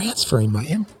transferring my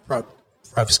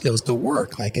improv skills to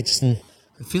work. Like I'm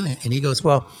feeling it. And he goes,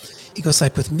 well, he goes,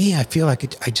 like with me, I feel like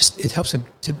it helps him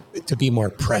to be more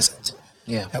present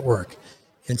at work.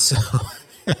 And so,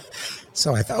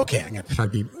 so I thought, okay, I'm going to try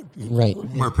to be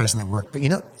more present at work. But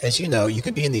as you know, you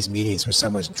can be in these meetings where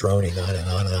someone's droning on and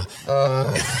on and on.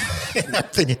 And I'm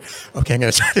thinking, okay, I'm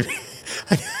going to try to be,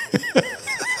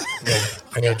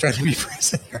 I'm going to try to be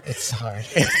present here. It's hard.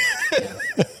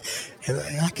 And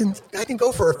I can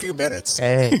go for a few minutes.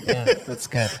 Hey, yeah, that's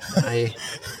good. I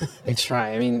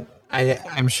try. I mean,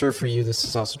 I'm sure for you this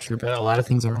is also true, but a lot of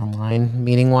things are online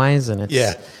meeting wise, and it's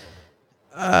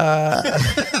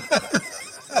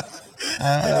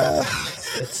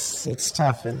it's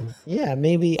tough. And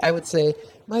maybe I would say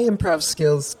my improv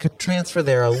skills could transfer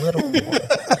there a little more.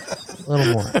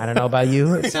 I don't know about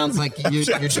you. It sounds like you're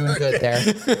doing good there.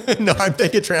 No, I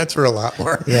think it transfer a lot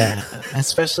more. Yeah,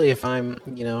 especially if I'm,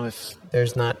 if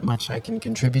there's not much I can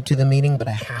contribute to the meeting, but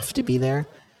I have to be there.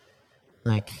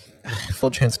 Like,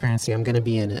 full transparency, I'm going to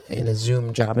be in a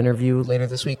Zoom job interview later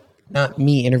this week. Not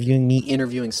me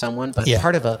interviewing someone, but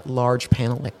part of a large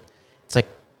panel. Like, it's like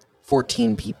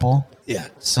 14 people. Yeah.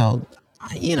 So,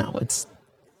 it's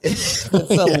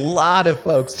a lot of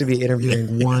folks to be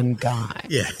interviewing one guy.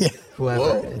 Yeah.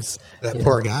 Whoever it is. That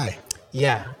poor guy.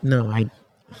 Yeah. No, I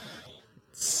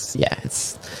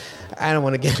don't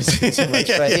want to get into too much,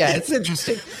 but it's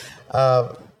interesting.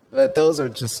 But those are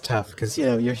just tough because,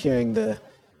 you're hearing the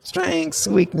strengths,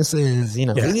 weaknesses, we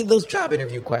need those job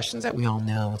interview questions that we all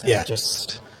know that are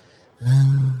just.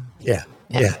 Yeah.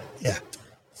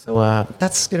 So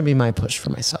that's going to be my push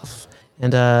for myself.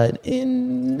 And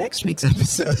in next week's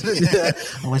episode,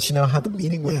 I'll let you know how the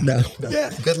meeting went. No.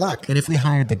 Yeah, good luck. And if we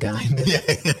hired the guy.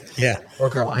 Yeah. Or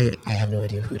girl, I have no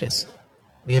idea who it is.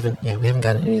 We haven't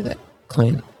gotten any of that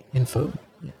client info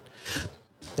yet.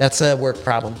 That's a work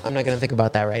problem. I'm not going to think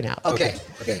about that right now. Okay.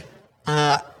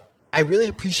 I really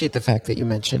appreciate the fact that you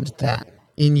mentioned that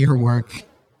in your work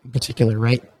in particular,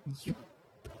 right?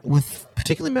 With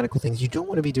particularly medical things, you don't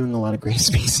want to be doing a lot of gray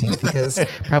spacing because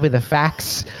probably the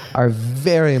facts are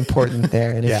very important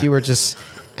there. And if you were just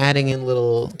adding in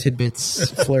little tidbits,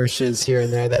 flourishes here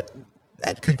and there, that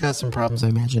could cause some problems, I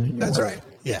imagine. In your That's work. right.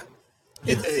 Yeah.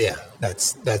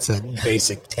 That's a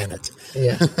basic tenet.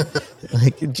 Yeah.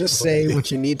 Like, just say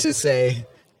what you need to say.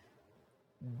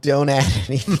 Don't add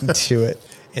anything to it.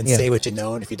 And say what you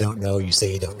know, and if you don't know, you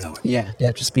say you don't know it. Yeah,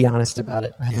 just be honest about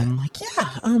it. Rather than like,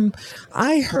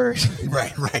 I heard.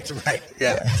 Right.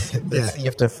 Yeah. You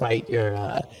have to fight your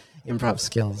improv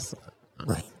skills.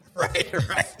 Right.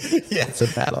 Yeah, it's a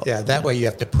battle. Yeah, that way you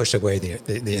have to push away the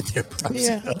improv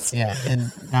skills. Yeah,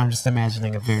 and now I'm just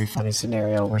imagining a very funny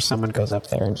scenario where someone goes up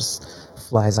there and just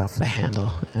flies off the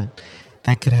handle, and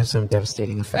that could have some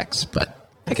devastating effects. But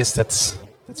I guess that's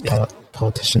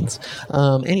politicians.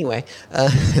 Anyway,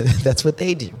 that's what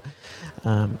they do.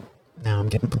 Now I'm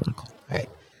getting political. All right.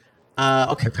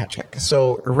 Okay, Patrick.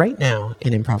 So right now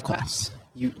in improv class,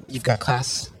 you've got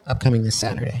class upcoming this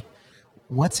Saturday.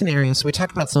 What's an area? So we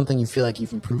talked about something you feel like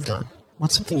you've improved on.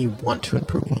 What's something you want to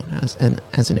improve on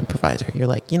as an improviser? You're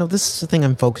like, this is the thing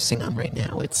I'm focusing on right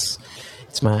now. It's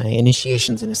my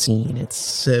initiations in a scene.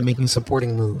 It's making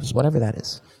supporting moves, whatever that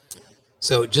is.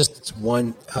 So just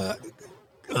one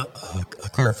a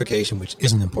clarification, which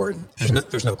isn't important.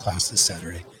 There's no class this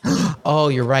Saturday. Oh,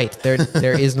 you're right.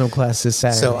 There is no class this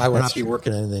Saturday. So I will not be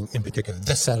working on anything in particular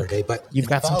this Saturday, but you've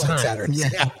got some time.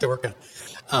 Saturdays, I have to work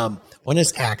on. One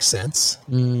is accents,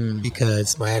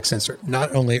 because my accents are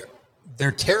not only,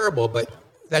 they're terrible, but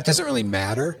that doesn't really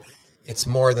matter. It's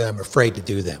more that I'm afraid to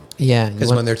do them. Yeah.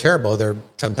 Because when they're terrible, they're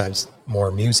sometimes more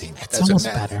amusing. It's almost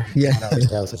better. Yeah.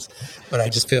 But I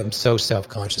just feel I'm so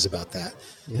self-conscious about that.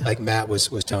 Yeah. Like Matt was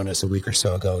telling us a week or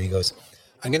so ago, he goes,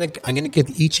 I'm gonna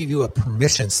give each of you a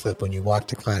permission slip when you walk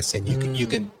to class, and you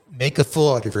can make a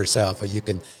fool out of yourself, or you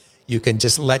can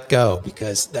just let go,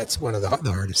 because that's one of the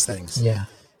hardest things. Yeah.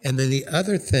 And then the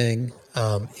other thing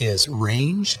is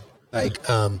range. Like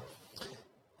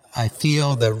I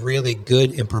feel the really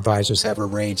good improvisers have a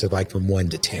range of like from 1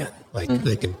 to 10. Like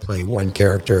they can play one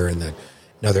character and then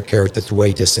another character that's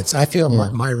way distance. I feel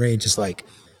my range is like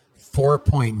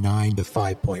 4.9 to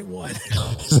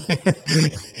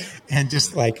 5.1. And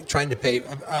just like trying to pay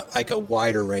like a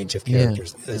wider range of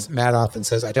characters. Yeah. As Matt often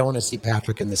says, I don't want to see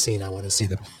Patrick in the scene. I want to see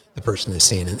the person in the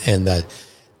scene. And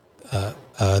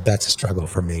that's a struggle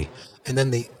for me. And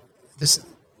then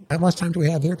how much time do we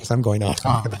have here? Because I'm going off.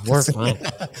 We're fine.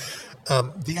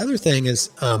 The other thing is,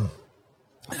 and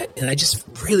I just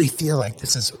really feel like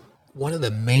this is one of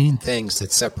the main things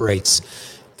that separates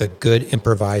the good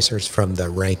improvisers from the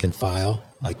rank and file,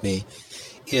 like me,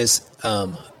 is,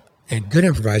 and good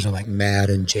improvisers like Matt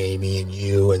and Jamie and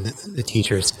you and the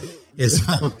teachers, is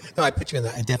no, I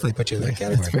definitely put you in that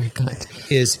category. That's very kind.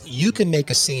 Is you can make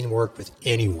a scene work with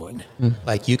anyone.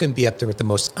 Like you can be up there with the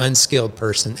most unskilled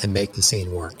person and make the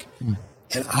scene work.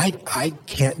 And I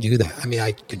can't do that. I mean,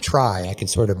 I can try. I can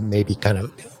sort of maybe kind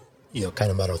of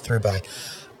muddle through, but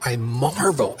I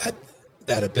marvel at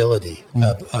that ability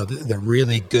of the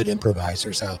really good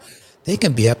improvisers. How they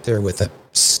can be up there with a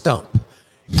stump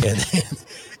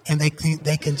and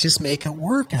they can just make it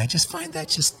work. And I just find that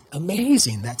just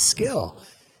amazing, that skill.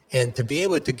 And to be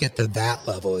able to get to that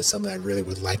level is something I really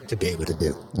would like to be able to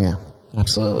do. Yeah,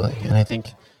 absolutely. And I think,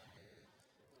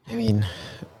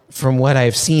 from what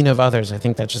I've seen of others, I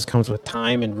think that just comes with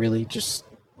time and really just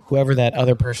whoever that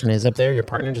other person is up there, your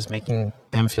partner, just making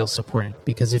them feel supported.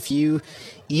 Because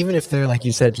even if they're, like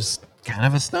you said, just kind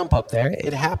of a stump up there,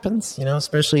 it happens,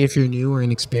 especially if you're new or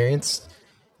inexperienced.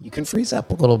 You can freeze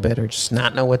up a little bit or just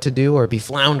not know what to do or be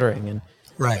floundering. And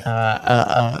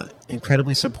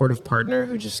incredibly supportive partner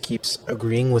who just keeps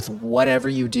agreeing with whatever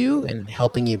you do and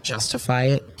helping you justify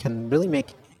it can really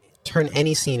turn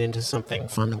any scene into something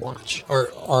fun to watch.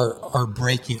 Or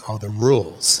breaking all the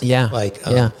rules. Yeah. Like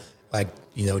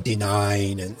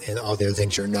denying and all the other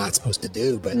things you're not supposed to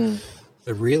do. But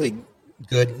the really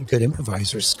good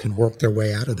improvisers can work their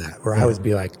way out of that. Where I would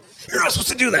be like, you're not supposed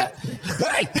to do that.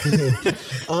 Hey!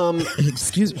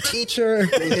 Excuse me, teacher.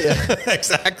 Yeah,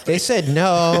 exactly. They said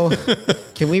no.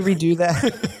 Can we redo that?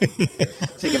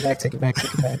 Take it back.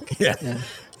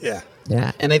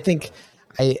 Yeah. And I think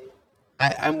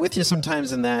I'm with you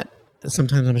sometimes in that.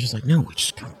 Sometimes I'm just like, no, we're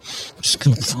just gonna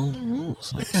follow the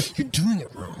rules. Like, you're doing it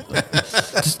wrong.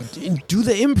 Just do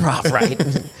the improv right.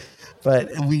 But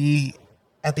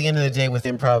at the end of the day, with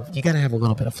improv, you got to have a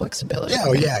little bit of flexibility.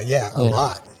 Yeah, a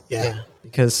lot. Yeah.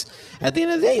 Because at the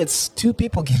end of the day, it's two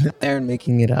people getting up there and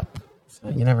making it up. So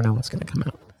you never know what's going to come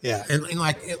out. Yeah, and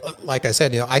like I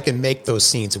said, I can make those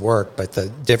scenes work, but the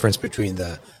difference between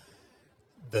the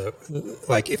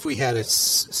like if we had a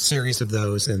series of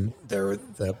those and there were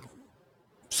the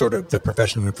sort of the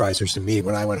professional improvisers and me,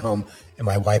 when I went home and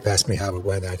my wife asked me how it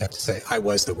went, I'd have to say I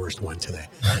was the worst one today.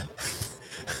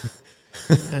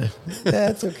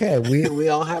 That's okay. We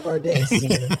all have our days.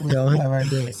 We all have our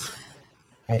days.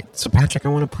 All right. So Patrick, I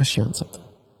want to push you on something.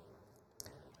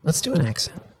 Let's do an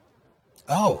accent.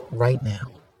 Oh, right now.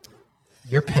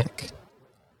 Your pick.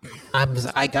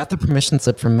 I got the permission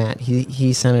slip from Matt.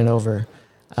 He sent it over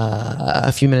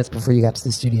a few minutes before you got to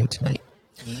the studio tonight.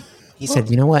 He said,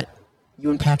 you know what? You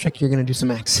and Patrick, you're going to do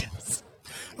some accents.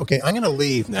 Okay, I'm going to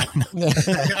leave now. I'm going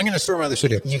to storm out of the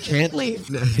studio. You can't leave.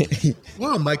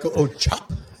 Well, Michael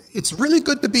O'Chop, it's really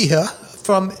good to be here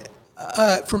from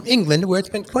England, where it's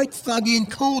been quite foggy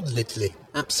and cold lately.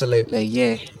 Absolutely,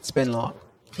 yeah. It's been like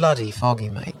bloody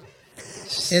foggy, mate.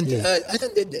 And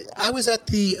I was at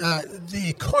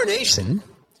the coronation,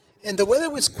 and the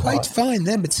weather was quite fine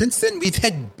then, but since then we've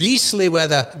had beastly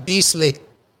weather. Beastly.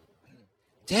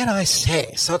 Dare I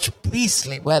say, such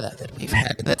beastly weather that we've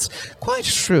had. That's quite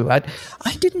true. I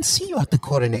didn't see you at the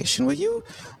coronation. Were you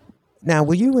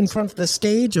in front of the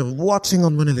stage or watching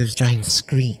on one of those giant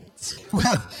screens?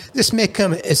 Well, this may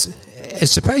come as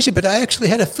surprise you, but I actually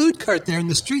had a food cart there in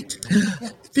the street.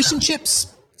 Fish and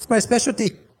chips. It's my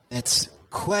specialty. That's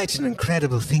quite an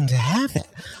incredible thing to have.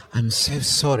 I'm so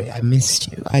sorry I missed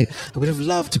you. I would have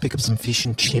loved to pick up some fish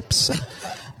and chips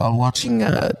while watching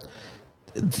the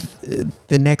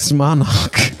next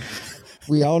monarch.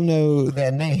 We all know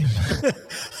their name.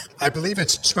 I believe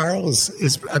it's Charles.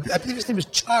 I believe his name is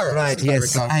Charles. Right,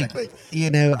 yes.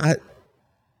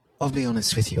 I'll be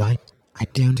honest with you. I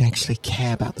don't actually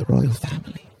care about the royal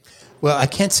family. Well, I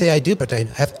can't say I do, but I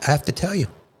have to tell you.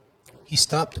 He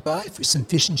stopped by for some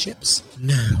fish and chips.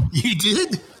 No. He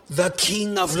did? The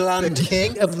King of London. The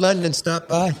King of London stopped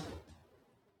by.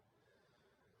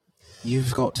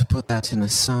 You've got to put that in a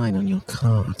sign on your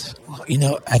card. Well,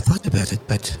 I thought about it,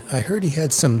 but I heard he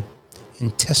had some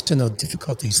intestinal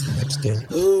difficulties the next day.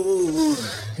 Ooh.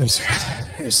 It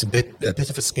was a bit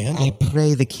of a scandal. I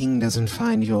pray the king doesn't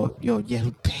find your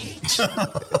Yelp page.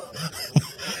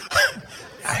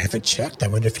 I haven't checked. I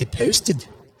wonder if he posted.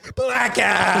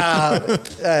 Blackout!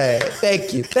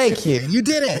 Thank you. You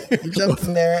did it. You jumped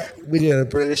in there. We did a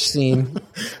British scene.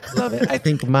 Love it. I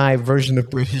think my version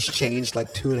of British changed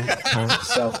like 2.5 times.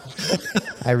 So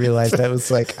I realized that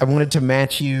was like, I wanted to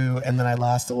match you, and then I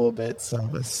lost a little bit. So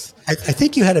it was. I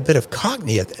think you had a bit of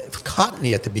Cockney at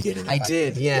the beginning. I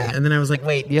did, yeah. And then I was like,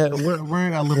 wait, yeah,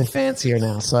 we're a little fancier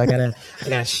now, so I gotta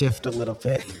shift a little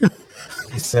bit.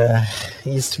 It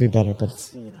used to be better,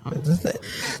 but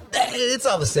it's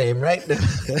all the same, right?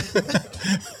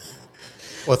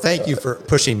 Well, thank you for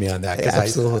pushing me on that.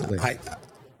 Absolutely.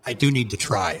 I do need to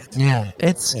try it. Yeah,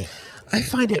 I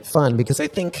find it fun because I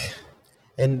think,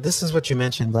 and this is what you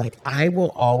mentioned, like I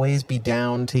will always be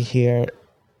down to hear,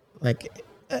 like,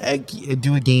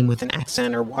 do a game with an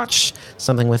accent or watch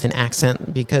something with an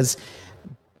accent because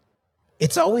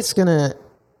it's pretty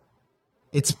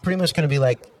much gonna be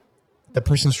like the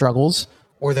person struggles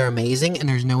or they're amazing and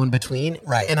there's no in between.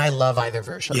 Right. And I love either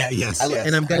version. Yeah, yes.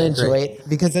 And I'm gonna enjoy it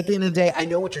because at the end of the day, I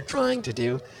know what you're trying to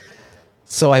do,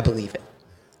 so I believe it.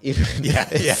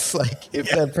 It's like if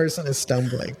that person is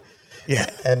stumbling. Yeah.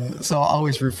 And so I'll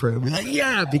always root for them. Be like,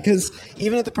 yeah, because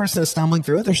even if the person is stumbling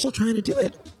through it, they're still trying to do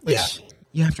it. Which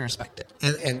you have to respect it.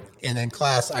 And in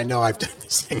class, I know I've done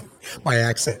this thing. My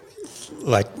accent,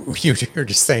 like you're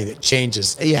just saying, it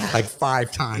changes like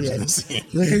 5 times in the scene.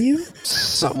 Like, are you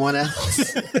someone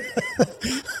else?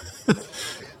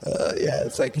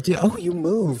 It's like, oh, you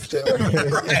moved.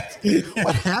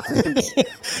 What happened?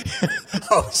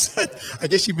 All of a sudden, I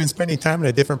guess you've been spending time in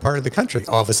a different part of the country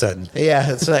all of a sudden.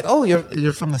 Yeah, it's like, oh,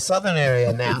 you're from the southern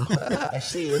area now. I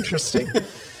see. Interesting.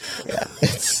 Yeah,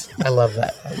 I love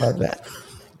that.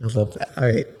 All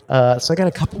right. So I got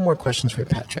a couple more questions for you,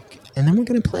 Patrick, and then we're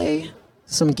going to play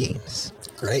some games.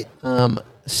 Great.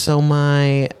 So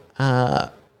my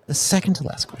the second to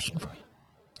last question for you.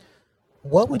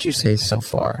 What would you say so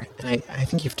far, and I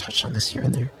think you've touched on this here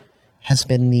and there, has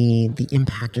been the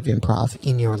impact of improv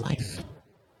in your life?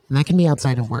 And that can be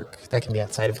outside of work. That can be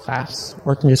outside of class.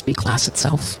 Or it can just be class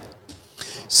itself.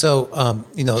 So,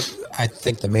 I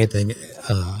think the main thing,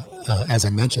 as I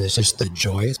mentioned, is just the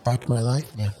joy it's brought to my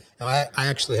life. Yeah. Now, I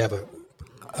actually have a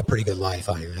pretty good life.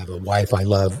 I have a wife I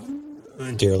love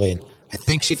dearly, and I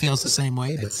think she feels the same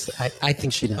way. But I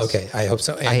think she does. Okay, I hope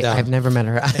so. And, I've never met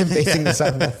her. I'm basing this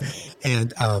on nothing.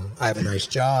 And I have a nice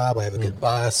job. I have a good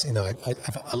boss. I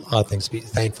have a lot of things to be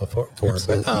thankful for.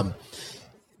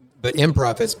 But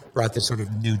improv has brought this sort of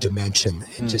new dimension.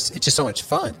 It's just so much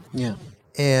fun. Yeah.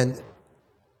 And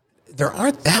there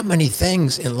aren't that many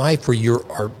things in life where you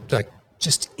are like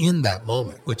just in that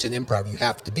moment, which in improv you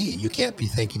have to be. You can't be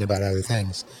thinking about other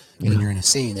things when you're in a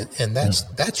scene, and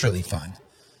that's really fun.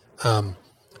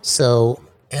 So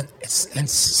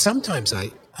sometimes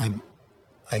I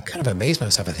kind of amaze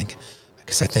myself. I think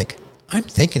I'm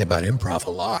thinking about improv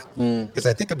a lot because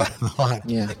I think about it a lot.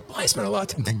 Yeah. Like, I spend a lot of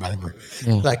time thinking about it.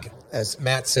 Yeah. Like as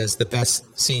Matt says, the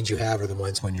best scenes you have are the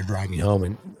ones when you're driving home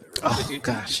and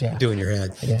doing your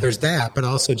head. Yeah. There's that, but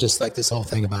also just like this whole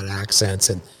thing about accents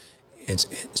and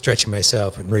stretching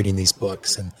myself and reading these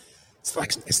books, and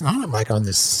it's not I'm like on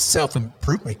this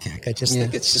self-improvement kick. I just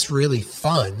think it's just really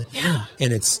fun. Yeah.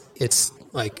 And it's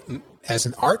like as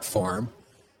an art form,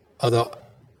 although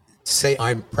to say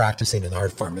I'm practicing an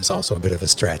art form is also a bit of a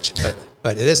stretch,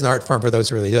 but it is an art form for those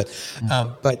who really do it.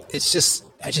 But it's just,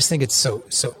 I just think it's so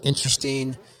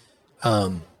interesting.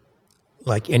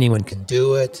 Like anyone can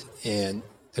do it, and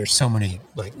there's so many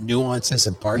like nuances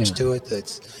and parts to it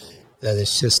that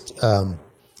it's just.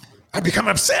 I've become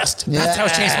obsessed. That's how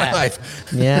it changed my life.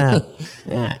 Yeah.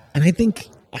 And I think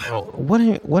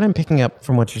what I'm picking up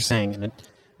from what you're saying, and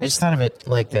I just thought of it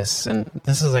like this, and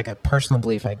this is like a personal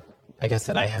belief I guess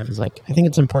that I have, is like, I think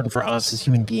it's important for us as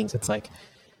human beings. It's like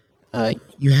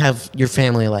you have your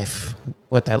family life,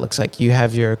 what that looks like. You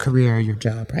have your career, your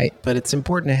job, right? But it's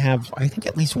important to have, I think,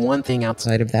 at least one thing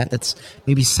outside of that that's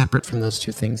maybe separate from those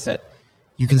two things that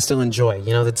you can still enjoy.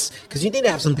 That's because you need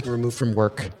to have something removed from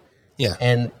work. Yeah.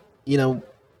 And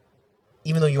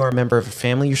even though you are a member of a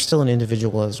family, you're still an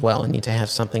individual as well, and need to have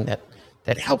something that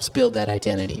helps build that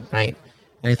identity, right?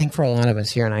 And I think for a lot of us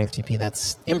here on IFTP,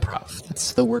 that's improv.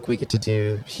 That's the work we get to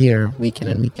do here week in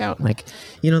and week out. Like,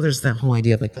 there's that whole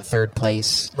idea of like the third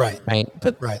place. Right.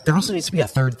 But there also needs to be a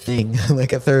third thing,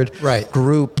 like a third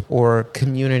group or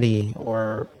community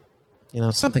or,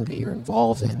 something that you're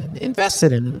involved in and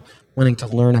invested in and wanting to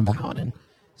learn about and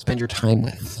spend your time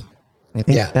with. I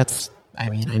think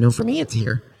I know for me it's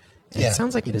here. And it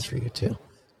sounds like it is for you too.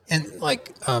 And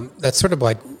like that's sort of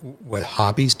like what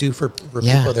hobbies do for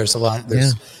people. There's a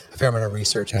fair amount of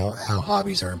research how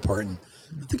hobbies are important.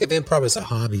 I think of improv as a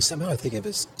hobby. Somehow I think of it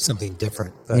as something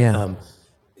different. But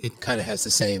it kind of has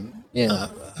the same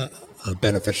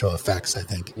beneficial effects, I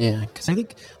think. Yeah, because I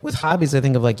think with hobbies, I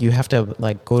think of like you have to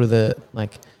like go to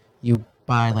you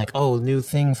buy like, new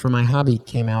thing for my hobby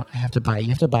came out. You have to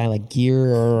buy like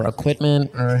gear or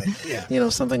equipment or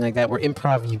something like that. Where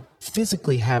improv, you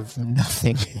physically have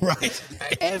nothing. Right.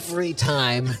 Every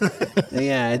time.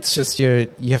 It's just you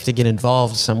have to get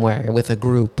involved somewhere with a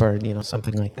group or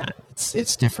something like that.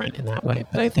 It's different in that way.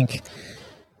 But I think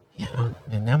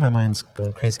and now my mind's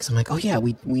going crazy because I'm like,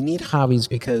 we need hobbies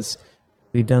because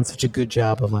we've done such a good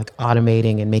job of like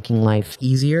automating and making life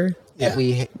easier. that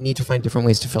we need to find different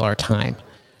ways to fill our time,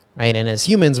 right? And as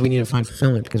humans, we need to find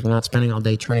fulfillment because we're not spending all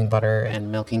day churning butter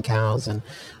and milking cows and,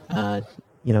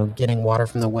 getting water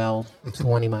from the well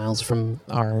 20 miles from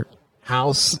our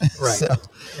house. Right. So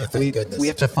Goodness. we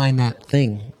have to find that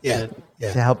thing to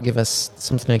help give us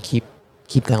something to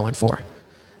keep going for.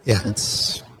 Yeah.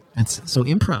 That's so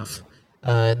improv,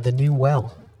 the new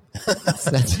well.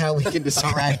 That's how we can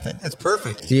describe it. That's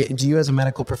perfect. Do you as a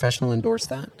medical professional endorse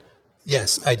that?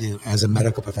 Yes, I do. As a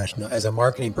medical professional, as a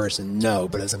marketing person, no,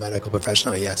 but as a medical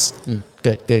professional, yes.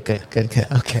 Good. Okay.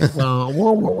 Well,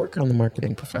 we'll work on the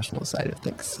marketing professional side of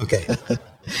things. Okay.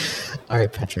 All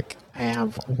right, Patrick. I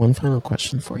have one final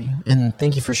question for you, and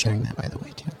thank you for sharing that, by the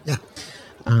way, too. Yeah.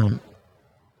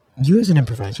 You as an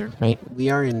improviser, right? We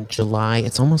are in July.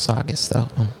 It's almost August, though.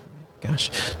 Oh, gosh.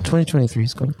 2023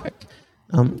 is going quick.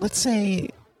 Let's say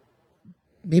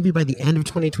maybe by the end of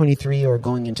 2023 or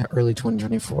going into early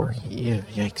 2024. Yeah,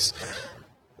 yikes.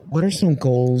 What are some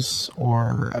goals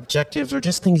or objectives or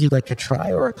just things you'd like to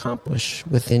try or accomplish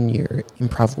within your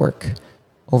improv work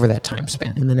over that time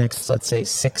span in the next, let's say,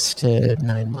 6 to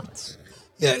 9 months?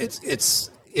 Yeah,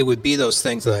 it would be those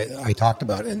things that I talked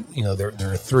about, and there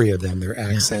are three of them. They're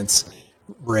accents,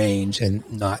 range, and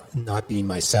not being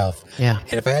myself. Yeah.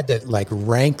 And if I had to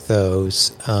rank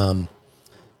those,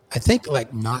 I think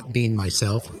not being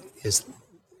myself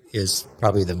is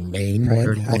probably the main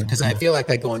one, because I feel like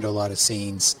I go into a lot of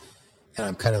scenes and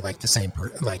I'm kind of like the same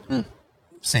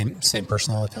same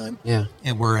person all the time. Yeah.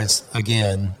 And whereas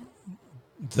again,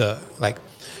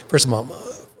 first of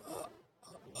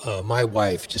all, my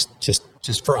wife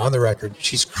just for on the record,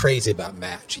 she's crazy about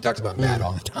Matt. She talks about Matt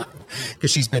all the time because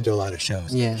she's been to a lot of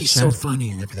shows. Yeah, he's so funny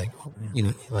and everything.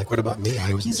 What about me?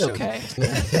 I was He's okay.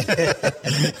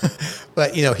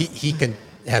 But he can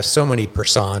have so many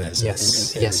personas.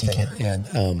 Yes, he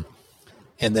can.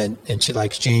 And she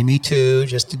likes Jamie too,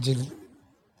 just to do.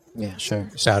 Yeah, sure.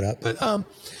 Shout out, but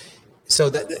so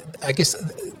that I guess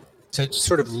to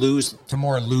sort of lose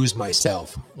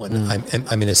myself when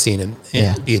I'm in a scene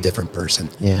and be a different person.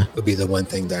 Yeah, would be the one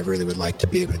thing that I really would like to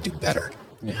be able to do better.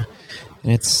 Yeah,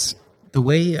 and it's the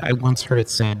way I once heard it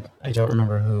said. I don't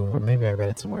remember who, or maybe I read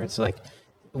it somewhere. It's like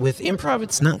with improv,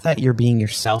 it's not that you're being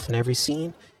yourself in every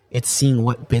scene. It's seeing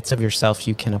what bits of yourself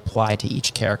you can apply to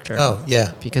each character. Oh,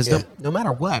 yeah. Because no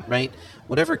matter what, right?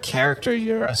 Whatever character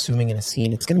you're assuming in a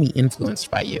scene, it's going to be influenced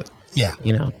by you. Yeah.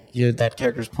 You're that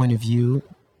character's point of view,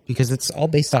 because it's all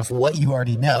based off what you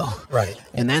already know. Right.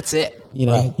 And that's it. You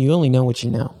only know what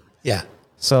you know. Yeah.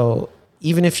 So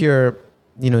even if your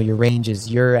range is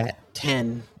you're at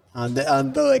 10 on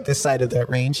the this side of that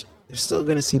range, they're still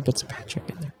going to see bits of Patrick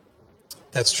in there.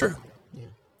 That's true. Yeah.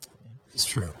 It's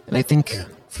true. And I think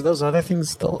for those other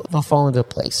things, they'll fall into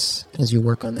place as you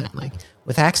work on that. Like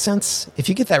with accents, if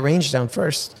you get that range down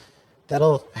first,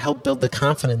 that'll help build the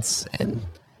confidence, and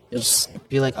you'll just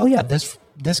be like, oh yeah, this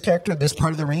character, this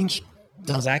part of the range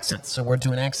does accents, so we're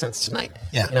doing accents tonight.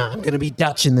 Yeah. I'm going to be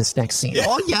Dutch in this next scene. Yeah.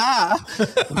 Oh yeah.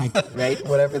 Right?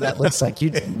 Whatever that looks like,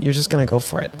 you're just going to go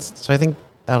for it. So I think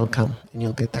that'll come, and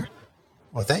you'll get there.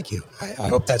 Well, thank you. I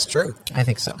hope that's true. I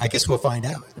think so. I guess we'll find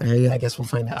out. I guess we'll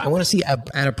find out. I want to see at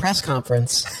a press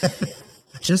conference,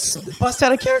 just bust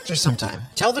out a character sometime.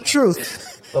 Tell the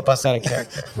truth, but bust out a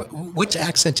character. Which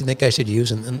accent do you think I should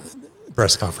use in the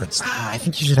press conference? I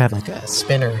think you should have like a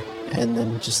spinner and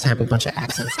then just have a bunch of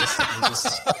accents.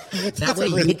 That way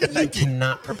you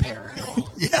cannot prepare at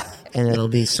all. Yeah. And it'll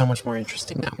be so much more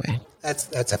interesting that way.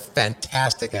 That's a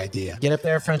fantastic idea. Get up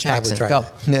there, French accent. Go.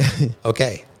 Go.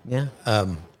 Okay. Yeah.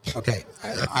 Okay.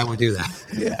 I will do that.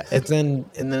 Yeah.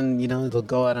 And then it'll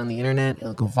go out on the internet.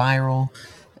 It'll go viral.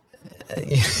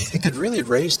 It could really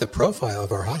raise the profile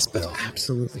of our hospital.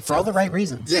 Absolutely. For all the right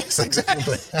reasons. Yes,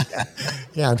 exactly.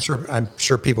 Yeah, I'm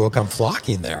sure people will come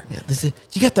flocking there. Yeah,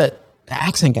 you got the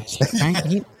accent guy,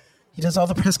 right? He does all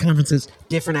the press conferences,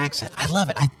 different accent. I love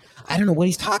it. I don't know what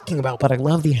he's talking about, but I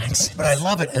love the accent. But I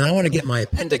love it, and I want to get my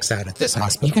appendix out at this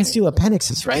hospital. You guys do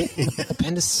appendixes, right? I think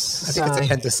it's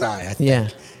appendicite. Yeah.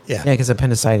 Yeah, because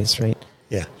appendicitis, right?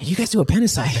 Yeah. You guys do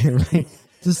appendicite, right?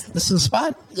 This is a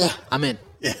spot? Yeah. I'm in.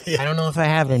 Yeah. I don't know if I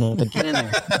have it or not, but get in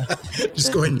there.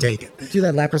 Just go ahead and take it. Do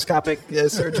that laparoscopic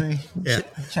surgery. Yeah.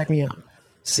 Check me out.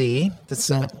 See,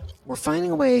 we're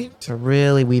finding a way to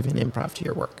really weave in improv to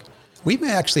your work. We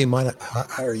may actually might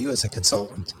hire you as a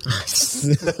consultant. I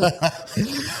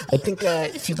think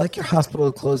if you'd like your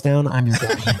hospital to close down, I'm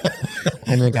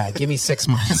your guy. Give me 6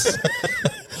 months.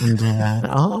 And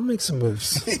I'll make some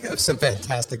moves. You have some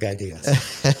fantastic ideas.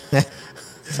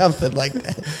 Something like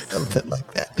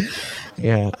that.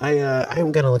 Yeah,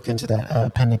 I'm gonna look into that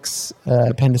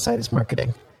appendicitis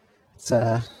marketing. It's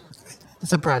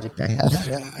It's a project I have.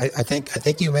 Yeah, I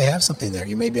think you may have something there.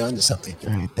 You may be onto something.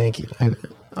 All right, thank you.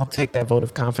 I'll take that vote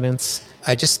of confidence.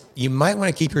 You might want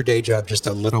to keep your day job just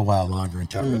a little while longer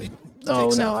until really. Oh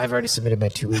no, I've already submitted my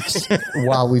 2 weeks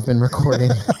while we've been recording.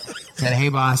 Said, hey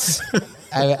boss,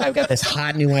 I've got this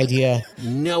hot new idea.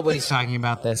 Nobody's talking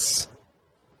about this,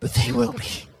 but they will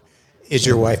be. Is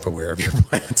your wife aware of your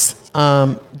plans?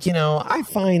 I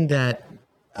find that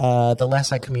the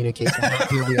less I communicate, the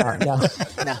happier we are. No.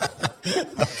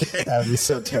 Okay. That would be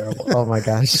so terrible. Oh my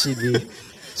gosh,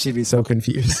 she'd be so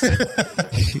confused.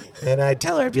 And I'd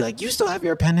tell her, I'd be like, you still have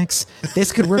your appendix?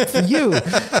 This could work for you.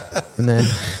 And then,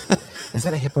 is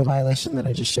that a HIPAA violation that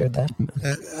I just shared that?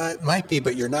 It might be,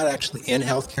 but you're not actually in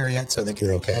healthcare yet, so I think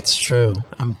you're okay. That's true.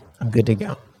 I'm good to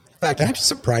go. In fact, I'm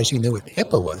surprised you knew what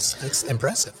HIPAA was. That's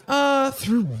impressive.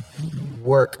 Through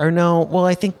work. Or no, well,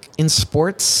 I think in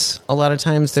sports, a lot of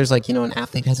times there's like, an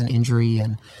athlete has an injury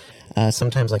and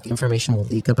sometimes like information will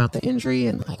leak about the injury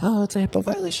and like, oh, it's a HIPAA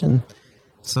violation.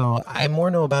 So I more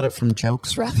know about it from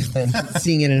jokes rather than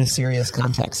seeing it in a serious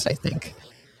context, I think.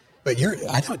 But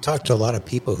I don't talk to a lot of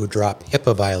people who drop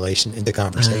HIPAA violation into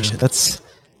conversation. It's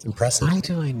impressive. Why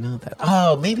do I know that?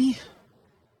 Oh, maybe.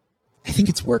 I think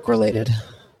it's work related.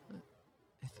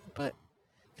 But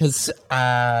because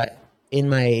in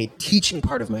my teaching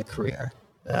part of my career,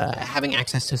 having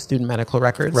access to student medical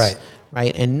records, right,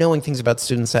 and knowing things about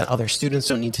students that other students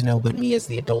don't need to know, but me as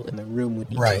the adult in the room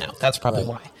would need to know. That's probably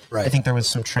why. Right. I think there was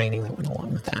some training that went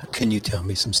along with that. Can you tell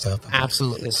me some stuff?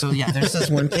 Absolutely. So yeah, there's this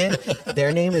one kid.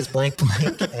 Their name is blank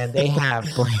blank, and they have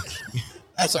blank.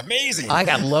 That's amazing. I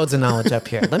got loads of knowledge up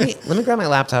here. Let me grab my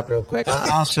laptop real quick.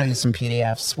 I'll show you some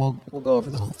PDFs. We'll go over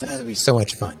the whole thing. That'd be so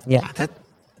much fun. Yeah.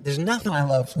 There's nothing I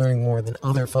love learning more than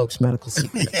other folks' medical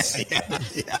secrets.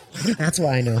 Yeah. That's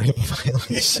why I know HIPAA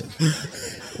violation.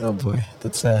 Oh boy,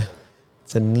 it's a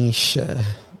niche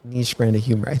brand of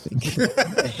humor, I think.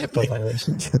 HIPAA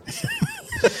violation.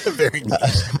 Very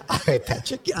nice. All right,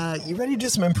 Patrick, you ready to do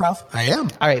some improv? I am.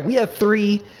 All right, we have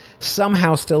 3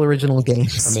 somehow still original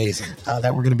games. Amazing.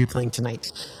 That we're going to be playing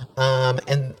tonight.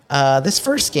 And this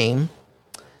first game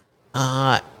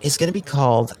is going to be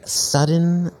called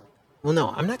Sudden... Well, no,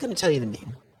 I'm not going to tell you the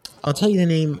name. I'll tell you the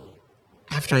name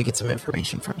after I get some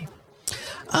information from you.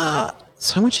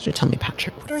 So I want you to tell me,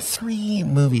 Patrick, what are 3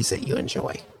 movies that you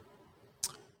enjoy?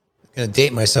 I'm going to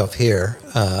date myself here.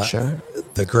 Sure.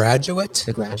 The Graduate.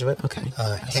 The Graduate, okay.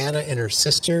 Hannah and Her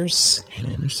Sisters.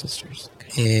 Hannah and Her Sisters,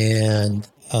 okay. And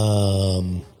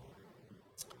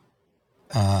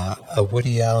a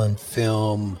Woody Allen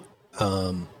film,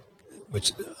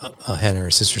 which Hannah and Her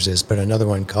Sisters is, but another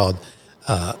one called...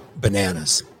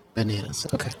 Bananas. Bananas.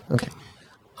 Okay.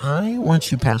 I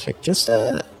want you, Patrick, just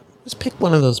pick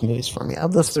one of those movies for me.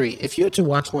 Of those 3, if you had to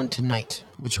watch one tonight,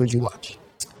 which would you watch?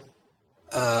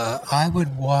 I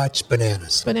would watch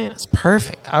Bananas. Bananas.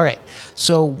 Perfect. All right.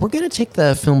 So we're going to take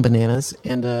the film Bananas,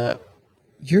 and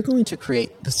you're going to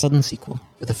create the sudden sequel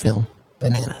for the film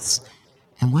Bananas.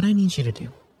 And what I need you to do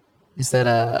is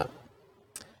that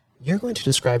you're going to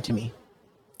describe to me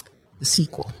the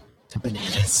sequel to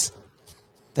Bananas.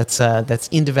 That's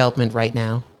in development right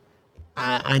now.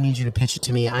 I need you to pitch it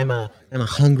to me. I'm not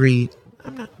hungry.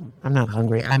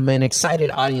 I'm an excited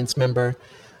audience member,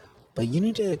 but you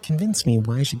need to convince me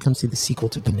why I should come see the sequel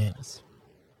to Bananas.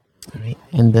 All right,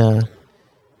 and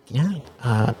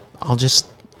I'll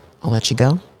let you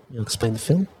go. You'll explain the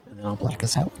film, and then I'll black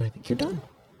us out when I think you're done.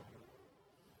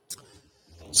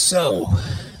 So,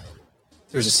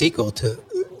 there's a sequel to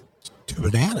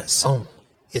Bananas. Oh,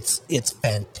 it's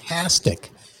fantastic.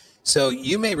 So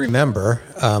you may remember,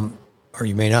 or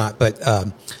you may not, but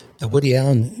the Woody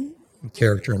Allen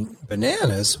character in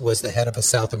Bananas was the head of a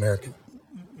South American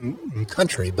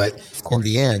country, but in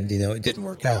the end, it didn't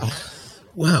work out.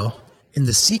 Well, in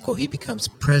the sequel, he becomes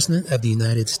president of the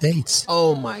United States.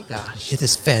 Oh my gosh. It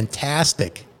is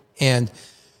fantastic. And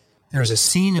there's a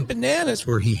scene in Bananas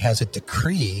where he has a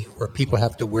decree where people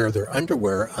have to wear their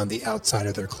underwear on the outside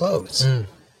of their clothes.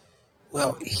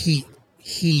 Well, he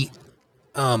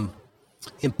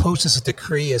imposes a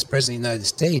decree as president of the United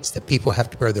States that people have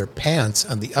to wear their pants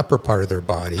on the upper part of their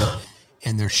body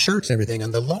and their shirts and everything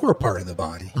on the lower part of the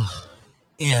body.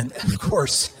 And of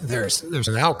course, there's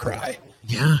an outcry.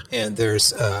 Yeah. And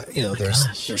there's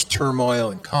there's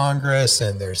turmoil in Congress,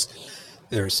 and there's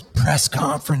press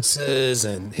conferences,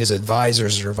 and his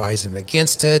advisors are advising him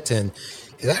against it, and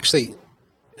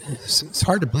it's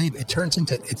hard to believe it turns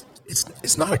into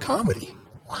it's not a comedy.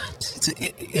 What?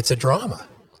 It's a drama.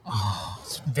 Oh,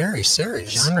 it's very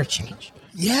serious. Genre change.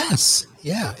 Yes.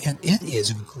 Yeah. And it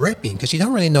is gripping because you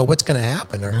don't really know what's going to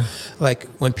happen. Or like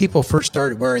when people first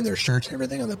started wearing their shirts and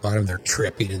everything on the bottom, they're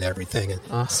tripping and everything. And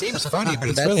it seems funny, but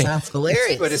it's that really sounds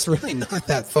hilarious. But it's really not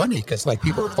that funny because like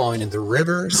people are falling into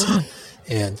rivers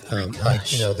and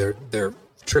like, you know, they're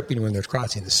tripping when they're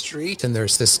crossing the street. And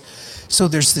there's this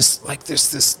like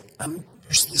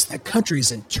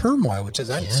country's in turmoil, which is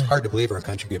it's hard to believe our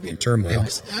country could be in turmoil.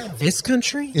 This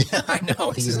country? Yeah, I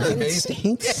know. The United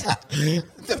States? Yeah.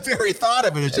 The very thought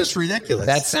of it is just ridiculous.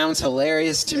 That sounds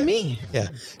hilarious to me. Yeah.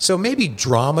 So maybe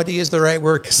dramedy is the right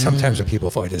word because sometimes when people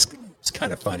fight, it's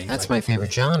kind of funny. That's my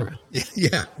favorite genre.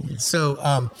 Yeah.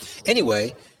 So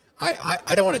anyway,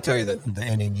 I don't want to tell you the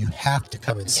ending. You have to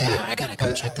come and see it. I gotta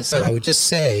go check this But out. I would just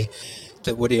say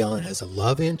that Woody Allen has a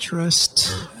love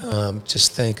interest.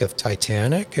 Just think of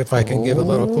Titanic, if I can give a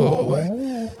little clue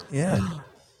away. Yeah.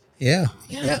 And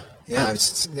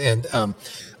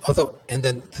and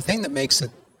then the thing that makes it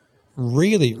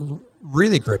really,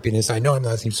 really gripping is I know I'm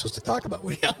not even supposed to talk about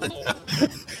Woody Allen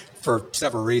for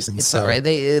several reasons. It's all right.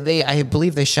 They I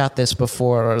believe they shot this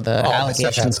before the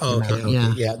allegations came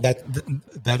out. Yeah,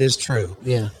 that is true.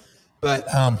 Yeah. But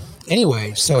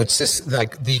anyway, so it's just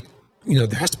like there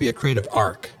has to be a creative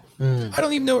arc. I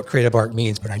don't even know what creative arc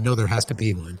means, but I know there has to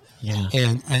be one. Yeah.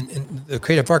 And the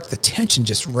creative arc, the tension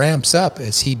just ramps up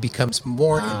as he becomes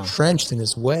more entrenched in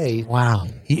his way. Wow.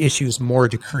 He issues more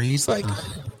decrees, like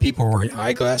people wearing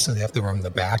eyeglasses, they have to wear them in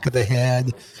the back of the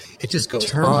head. It just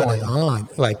goes on and on.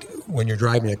 Like when you're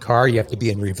driving a car, you have to be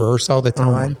in reverse all the time.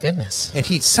 Oh my goodness. And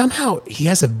he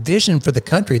has a vision for the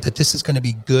country that this is going to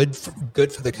be good for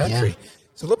the country. Yeah.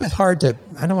 It's a little bit hard to,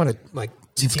 I don't want to like,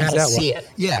 You've got to see it.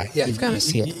 Yeah. You've got to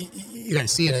see it. You got to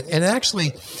see it. And actually,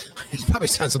 it probably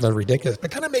sounds a little ridiculous,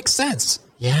 but it kind of makes sense.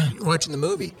 Yeah. Watching the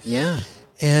movie. Yeah.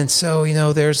 And so,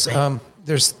 there's a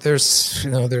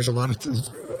lot of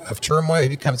turmoil. He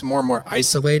becomes more and more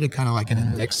isolated, kind of like in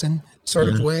a Nixon sort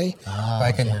of way.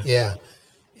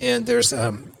 And there's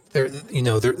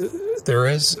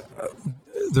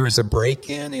there is a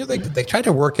break-in. They try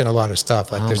to work in a lot of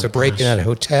stuff. Like there's a break-in at a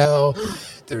hotel.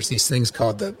 There's these things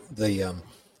called the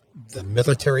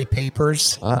military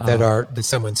papers that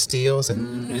someone steals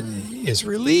and is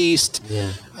released.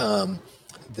 Yeah.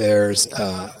 There's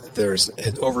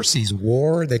an overseas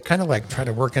war. They kind of like try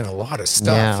to work in a lot of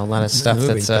stuff. Yeah, a lot of stuff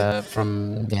that's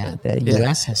from the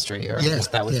U.S. history, or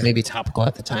that was maybe topical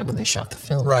at the time when they shot the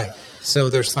film. Right. So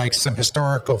there's like some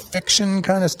historical fiction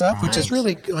kind of stuff, which is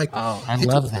really like. Oh, I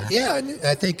love that. Yeah, and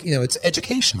I think it's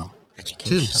educational.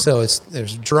 Too. So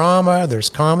there's drama,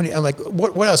 there's comedy. I'm like,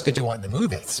 what else could you want in the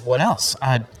movie? What else?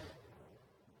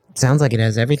 Sounds like it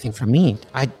has everything for me.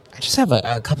 I just have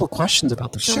a couple questions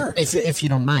about the film. Sure. If you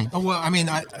don't mind. Oh, well, I mean,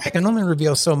 I can only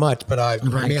reveal so much, but I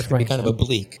may have to be kind of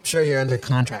oblique. Sure, you're under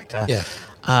contract. Yeah.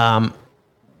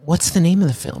 What's the name of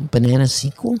the film? Banana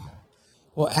Sequel?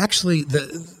 Well, actually,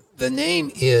 the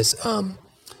name is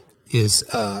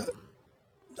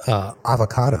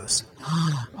Avocados.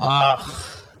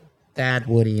 Bad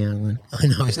Woody Allen. I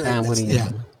know. Bad Woody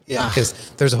Allen. Yeah,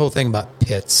 because there's a whole thing about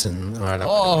pits and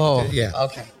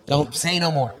okay. Don't say no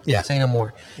more. Yeah. Say no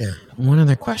more. Yeah. One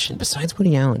other question. Besides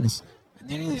Woody Allen, are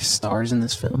there any stars in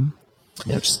this film?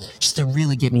 Just to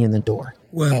really get me in the door.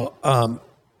 Well, I don't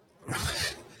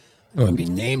want to be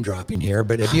name dropping here,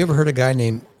 but have you ever heard a guy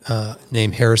named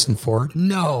Harrison Ford?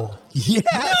 No. Yes.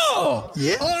 No.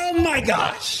 Yeah. Oh my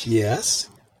gosh. Yes.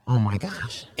 Oh my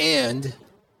gosh. And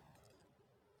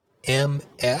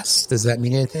MS. Does that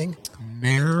mean anything?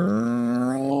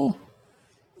 Meryl.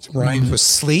 It rhymes with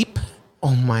sleep.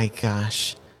 Oh my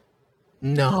gosh.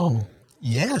 No.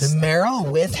 Yes.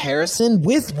 Meryl with Harrison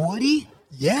with Woody?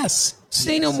 Yes.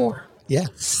 Say no more. Yeah.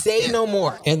 Say no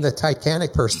more. And the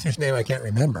Titanic person, whose name I can't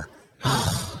remember.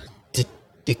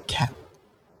 DiCap.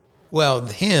 Well,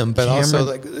 him, but also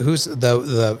like, who's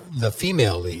the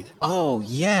female lead? Oh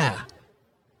yeah.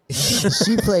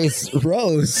 She plays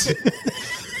Rose.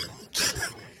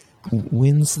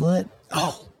 Winslet.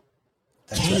 Oh,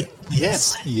 Kate. Right.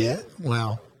 Yes. Yeah.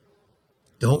 Well,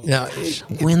 don't now.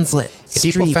 Winslet.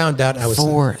 People found out I was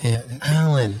Ford.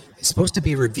 Allen. It's supposed to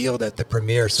be revealed at the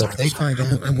premiere, so if they find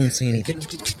out, I won't say anything.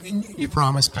 You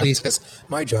promise, please, because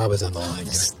my job is on the line.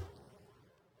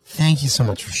 Thank you so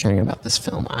much for sharing about this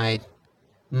film.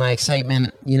 My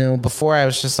excitement, before I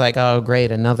was just like, oh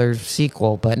great, another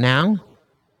sequel, but now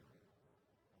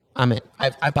I'm in.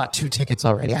 I bought 2 tickets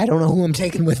already. I don't know who I'm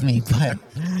taking with me, but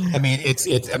I mean, it's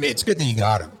good that you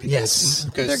got them. Yes,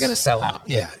 because they're going to sell out.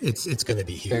 Yeah, it's going to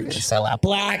be huge. They're going to sell out.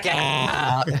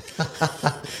 Blackout.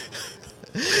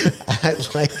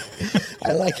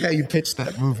 I like how you pitched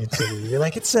that movie to me. You're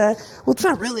like, it's not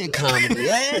really a comedy.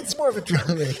 It's more of a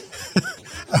dramedy.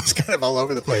 I was kind of all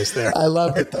over the place there. I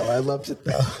loved it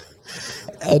though.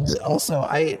 And also,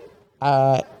 I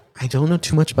don't know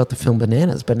too much about the film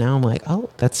Bananas, but now I'm like, oh,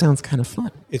 that sounds kind of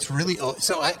fun. It's really old.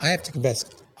 So I have to confess,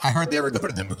 I hardly ever go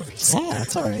to the movies. Yeah,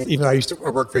 that's all right. Even though I used to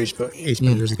work for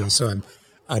HBO years ago, so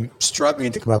I'm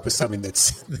struggling to come up with something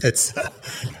that's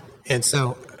and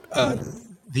so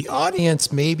the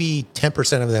audience, maybe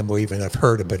 10% of them will even have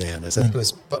heard of Bananas. I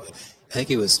think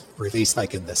it was released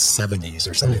like in the 70s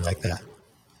or something like that.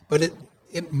 But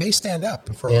it may stand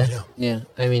up for all I know. Yeah,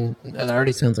 I mean, that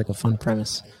already sounds like a fun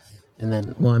premise. And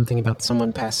then, I'm thinking about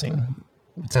someone passing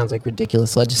what sounds like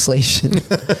ridiculous legislation,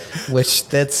 which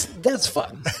that's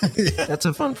fun. Yeah. That's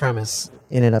a fun premise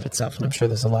in and of itself. And I'm sure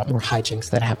there's a lot more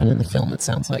hijinks that happen in the film, it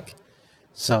sounds like.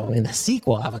 So in the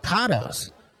sequel,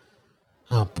 avocados.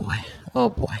 Oh, boy.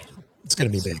 It's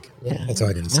going to be big. Yeah. That's all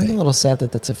I got to say. I'm a little sad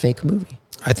that that's a fake movie.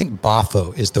 I think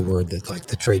boffo is the word that like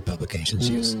the trade publications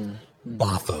use.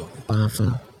 Boffo.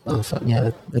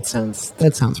 Yeah, that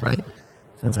sounds right.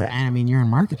 And I mean, you're in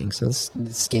marketing, so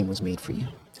this game was made for you.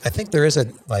 I think there is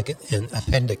an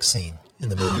appendix scene in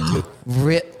the movie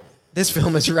too. This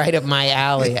film is right up my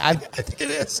alley. I think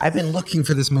it is. I've been looking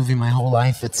for this movie my whole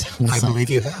life. I believe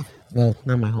you have. Well,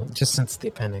 not my whole, just since the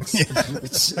appendix.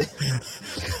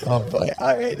 Oh boy!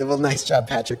 All right. Well, nice job,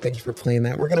 Patrick. Thank you for playing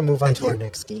that. We're going to move on to our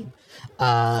next game.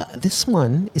 This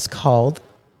one is called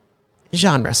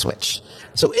Genre Switch.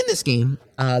 So in this game,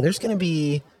 there's going to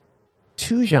be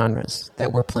 2 genres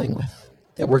that we're playing with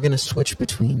that we're going to switch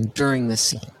between during this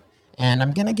scene. And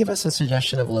I'm going to give us a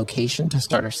suggestion of location to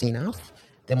start our scene off.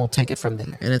 Then we'll take it from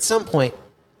there. And at some point,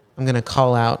 I'm going to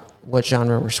call out what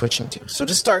genre we're switching to. So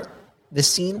to start this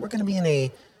scene, we're going to be in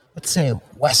a, let's say, a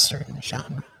Western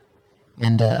genre.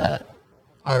 And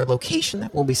our location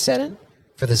that we'll be set in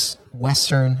for this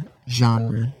Western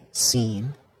genre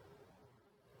scene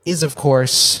is, of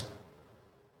course,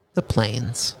 the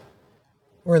plains.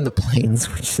 We're in the plains,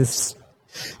 which is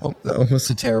almost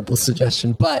a terrible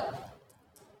suggestion, but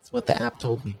it's what the app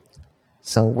told me.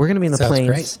 So we're going to be in the plains.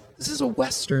 Great. This is a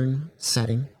Western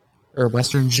setting, or a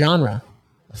Western genre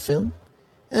of film.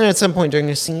 And at some point during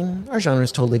the scene, our genre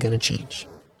is totally going to change.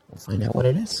 We'll find out what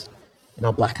it is, and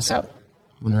I'll black us out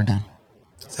when we're done.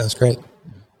 Sounds great.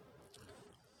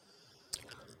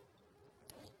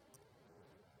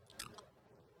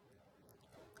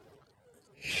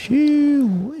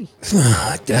 Shoo-wee.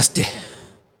 Dusty.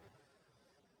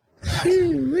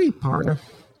 Shoo-wee, partner.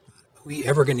 Are we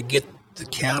ever going to get the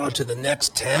cattle to the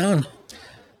next town?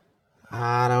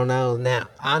 I don't know. Now,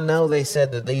 I know they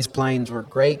said that these plains were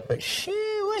great, but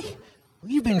shoo-wee.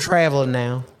 We've been traveling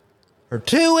now for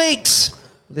 2 weeks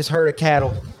with this herd of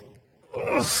cattle.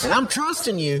 And I'm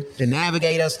trusting you to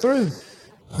navigate us through.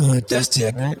 Dusty,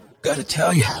 I got to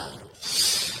tell you.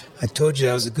 I told you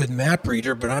I was a good map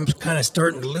reader, but I'm kind of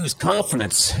starting to lose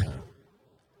confidence.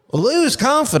 Lose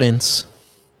confidence?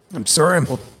 I'm sorry.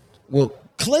 Well,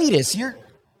 Cletus,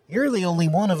 you're the only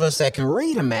one of us that can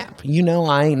read a map. You know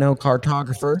I ain't no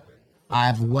cartographer. I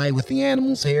have a way with the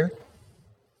animals here.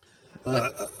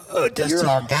 Dusty. You're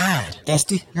our guide.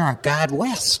 Dusty? You're our guide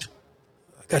west.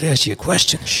 I got to ask you a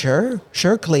question. Sure,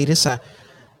 Cletus.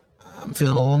 I'm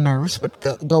feeling a little nervous,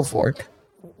 but go for it.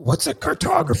 What's a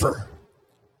cartographer?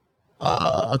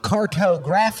 A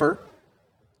cartographer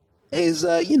is,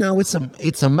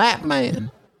 it's a map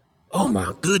man. Oh,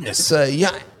 my goodness.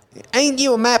 Ain't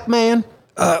you a map man?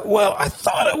 Well, I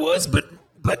thought I was, but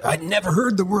I'd never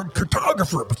heard the word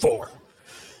cartographer before.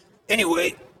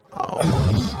 Anyway.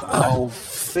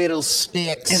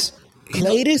 Fiddlesticks.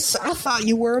 Cletus, I thought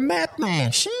you were a map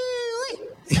man.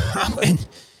 You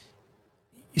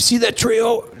see that tree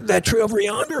over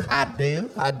yonder? I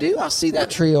do. I see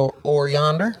that tree over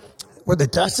yonder. Where the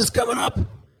dust is coming up?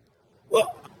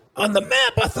 Well, on the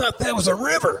map, I thought that was a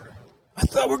river. I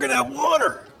thought we were going to have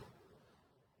water.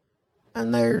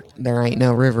 And there ain't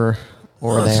no river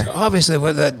over there. So obviously,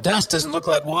 well, the dust doesn't look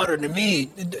like water to me.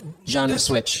 Genre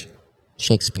switch.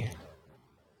 Shakespeare.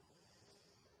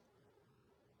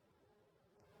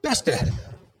 That's that.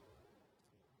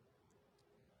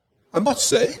 I must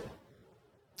say,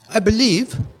 I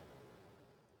believe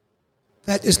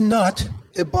that is not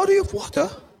a body of water.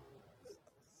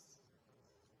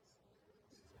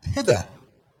 Hither.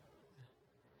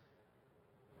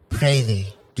 Pray thee,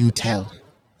 do tell,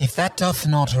 if that doth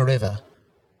not a river,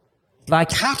 thy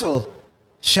cattle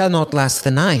shall not last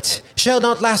the night, shall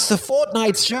not last the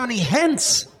fortnight's journey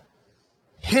hence.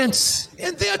 Hence,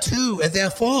 and thereto, and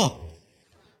therefore,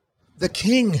 the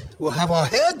king will have our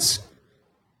heads.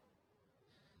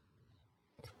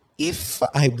 If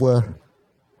I were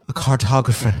a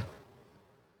cartographer,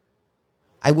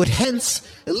 I would hence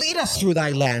lead us through thy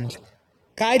land,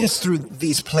 guide us through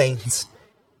these plains,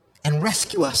 and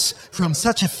rescue us from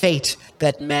such a fate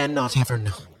that man not ever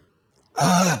know.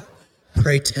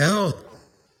 Pray tell.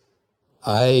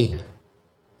 I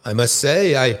must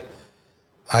say,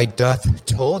 I doth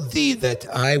told thee that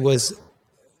I was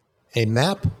a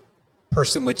map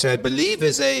person, which I believe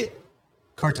is a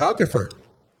cartographer.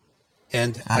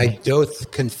 And I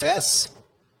doth confess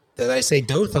that I say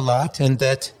doth a lot, and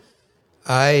that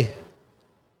I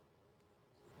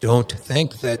don't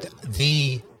think that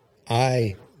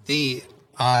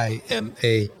I am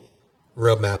a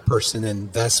real map person,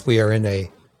 and thus we are in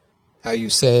a, how you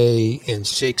say in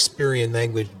Shakespearean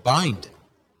language, bind.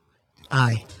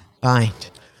 Aye.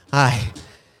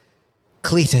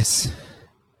 Cletus,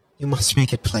 you must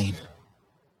make it plain.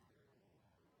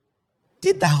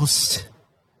 Did thou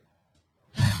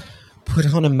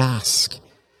put on a mask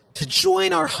to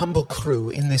join our humble crew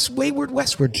in this wayward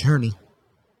westward journey?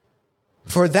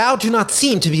 For thou do not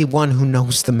seem to be one who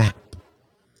knows the map.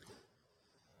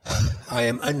 I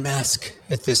am unmasked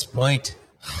at this point,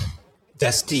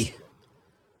 Dusty.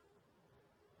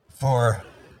 For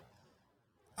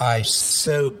I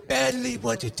so badly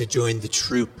wanted to join the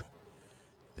troop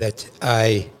that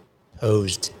I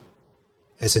posed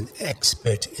as an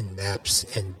expert in maps,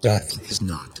 and doth is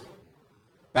not.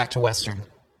 Back to Western.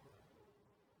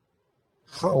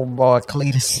 Oh boy,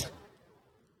 Cletus.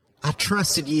 I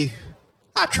trusted you.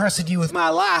 I trusted you with my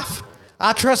life.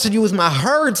 I trusted you with my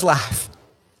herd's life.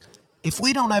 If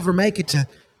we don't ever make it to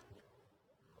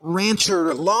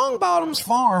Rancher Longbottom's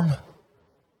farm,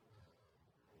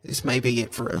 this may be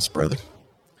it for us, brother.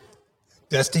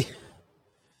 Dusty,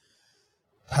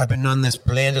 I've been on this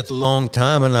planet a long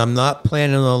time, and I'm not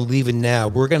planning on leaving now.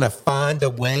 We're going to find a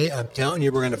way. I'm telling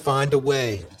you, we're going to find a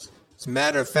way. As a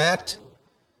matter of fact,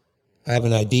 I have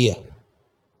an idea.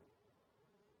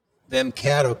 Them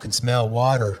cattle can smell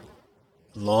water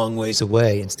a long ways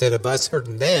away. Instead of us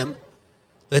hurting them,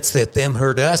 let's let them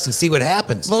hurt us and see what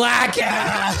happens.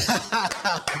 Blackout!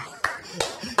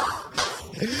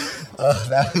 Oh,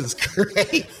 that was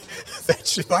great.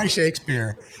 That's by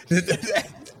Shakespeare.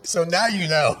 So now you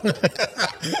know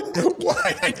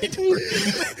why I need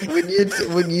to.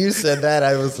 When you said that,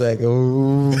 I was like,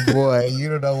 oh boy, you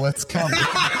don't know what's coming.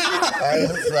 I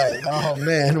was like, oh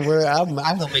man, I'm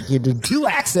gonna make you do two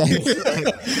accents,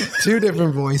 two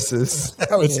different voices.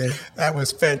 That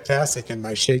was fantastic, and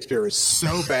my Shakespeare is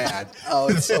so bad. Oh,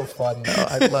 it's so fun though.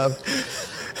 I love.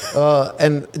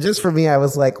 And just for me, I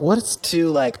was like, what's two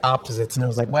like opposites? And I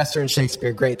was like, Western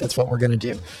Shakespeare, great. That's what we're gonna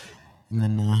do. And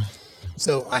then,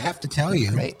 so I have to tell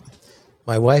you, right.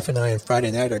 My wife and I on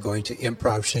Friday night are going to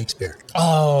improv Shakespeare.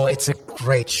 Oh, it's a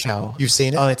great show. You've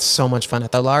seen it? Oh, it's so much fun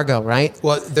at the Largo, right?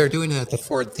 Well, they're doing it at the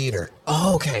Ford Theater.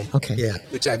 Oh, okay. Yeah,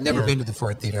 which I've never been to the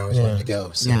Ford Theater. I always wanted to go.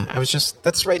 So. Yeah,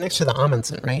 that's right next to the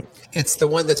Amundsen, right? It's the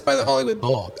one that's by the Hollywood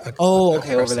Bowl. Oh,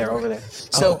 okay, over there.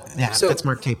 So, that's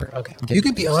Mark Taper. Okay. You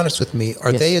can be honest with me.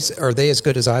 Are they as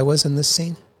good as I was in this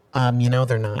scene? They're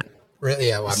not. Really?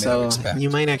 Yeah, well, I would expect. You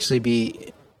might actually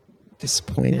be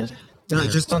disappointed. No,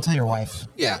 just don't tell your wife.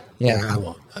 Yeah, I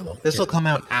won't. This will come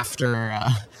out after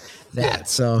that,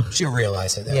 so she'll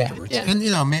realize it afterwards. Yeah. And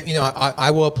I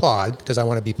will applaud because I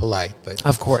want to be polite, but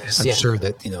of course, I'm sure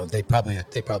that they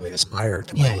probably aspire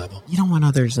to my level. You don't want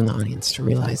others in the audience to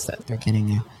realize that they're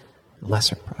getting a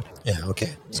lesser product. Yeah,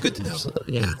 okay, it's good to know.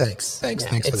 Absolutely. Yeah, thanks for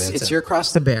that. It's your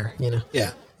cross to bear,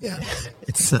 Yeah.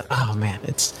 It's oh man,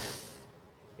 it's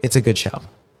a good show.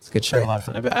 Good show, a lot of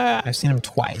fun. I've seen him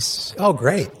twice. Oh,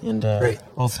 great! And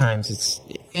both times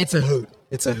it's a hoot.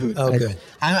 It's a hoot. Oh, good.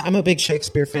 I'm a big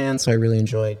Shakespeare fan, so I really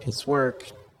enjoyed his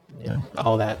work,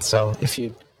 all that. So if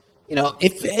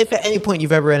if at any point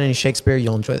you've ever read any Shakespeare,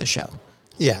 you'll enjoy the show.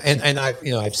 Yeah, and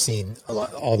I've seen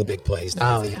all the big plays.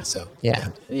 Oh yeah, so yeah,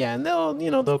 and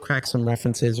they'll crack some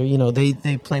references, or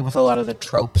they play with a lot of the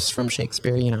tropes from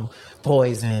Shakespeare.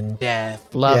 Poison,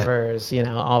 death, lovers,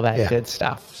 all that good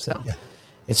stuff. So. Yeah.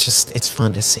 It's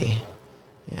fun to see.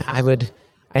 Yeah, I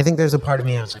think there's a part of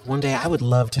me, I was like, one day I would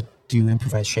love to do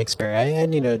improvised Shakespeare. I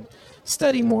need to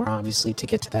study more, obviously, to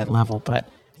get to that level, but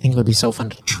I think it would be so fun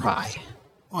to try.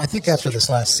 Well, I think after this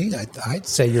last scene, I'd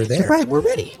say you're there. You're right, we're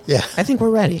ready. Yeah. I think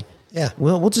we're ready. Yeah.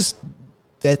 We'll just,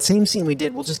 that same scene we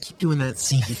did, we'll just keep doing that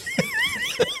scene.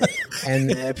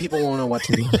 And people won't know what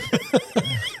to do.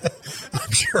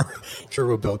 I'm sure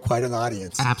we'll build quite an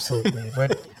audience. Absolutely. We're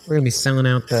going to be selling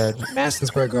out the Madison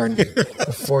Square Garden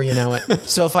before you know it.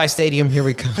 SoFi Stadium, here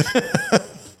we come.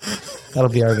 That'll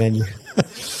be our venue.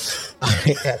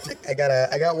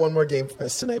 I got one more game for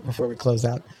us tonight before we close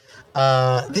out.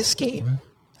 This game,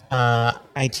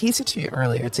 I teased it to you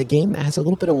earlier. It's a game that has a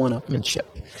little bit of one-upmanship,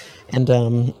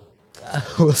 and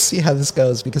we'll see how this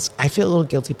goes because I feel a little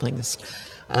guilty playing this.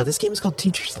 This game is called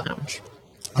Teacher's Lounge,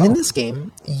 and in this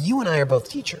game, you and I are both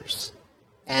teachers,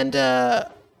 and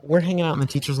we're hanging out in the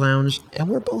Teacher's Lounge, and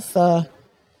we're both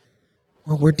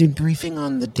we're debriefing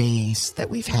on the days that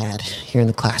we've had here in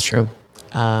the classroom.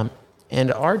 And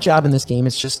our job in this game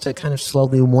is just to kind of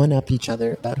slowly one-up each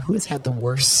other about who has had the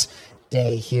worst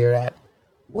day here at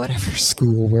whatever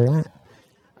school we're at.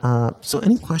 So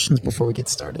any questions before we get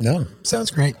started? No,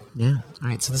 sounds great. Yeah. All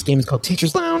right, so this game is called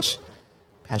Teacher's Lounge.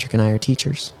 Patrick and I are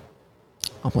teachers.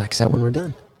 I'll wax out when we're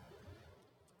done.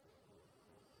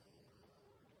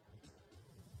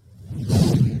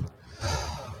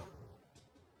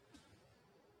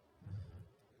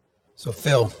 So,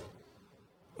 Phil,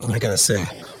 I got to say,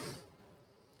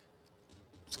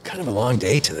 it's kind of a long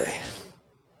day today.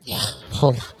 Yeah.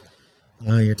 Oh,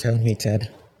 you're telling me, Ted.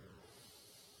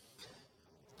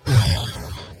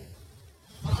 I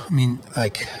mean,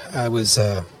 like, I was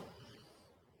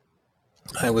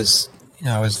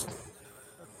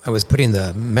putting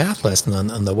the math lesson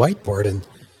on the whiteboard, and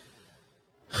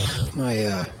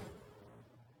my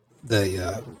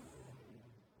the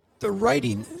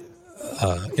writing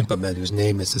implement, whose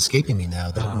name is escaping me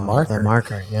now, the marker. The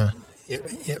marker, yeah.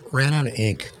 It ran out of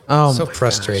ink. Oh, so my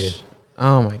frustrated. Gosh.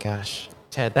 Oh my gosh,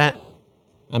 Ted,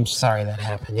 I'm sorry that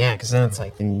happened. Yeah, because then it's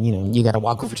like, you got to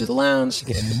walk over to the lounge to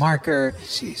get in the marker.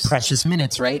 Jeez. Precious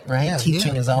minutes, right? Yeah,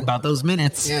 Teaching is all about those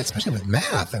minutes. Yeah, especially with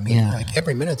math. I mean, like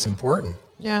every minute's important.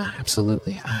 Yeah,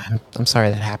 absolutely. I'm sorry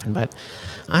that happened, but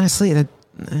honestly, that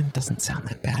doesn't sound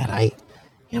that bad.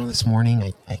 This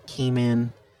morning I came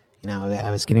in.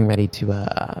 I was getting ready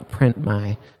to print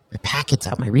my packets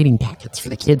out, my reading packets for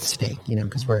the kids today.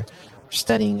 Because we're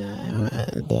studying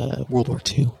the World War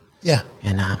II. Yeah,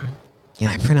 and I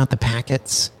print out the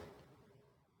packets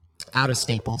out of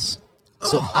staples.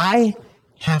 So I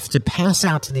have to pass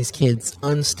out to these kids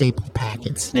unstapled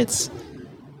packets, and it's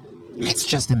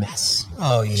just a mess.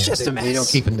 Oh, yeah. It's just a mess. They don't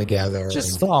keep them together.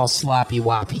 Just all sloppy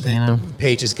woppy,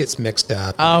 Pages gets mixed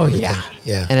up. Oh, yeah.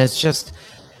 Yeah. And it's just,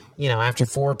 after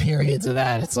 4 periods of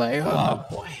that, it's like, oh,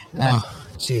 boy.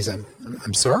 Jeez,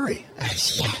 I'm sorry. Yeah,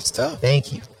 it's tough.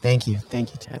 Thank you,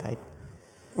 Ted.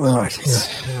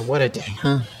 What a day,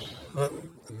 huh? Well,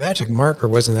 the magic marker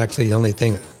wasn't actually the only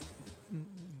thing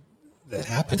that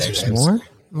happened. There's more?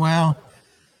 Well,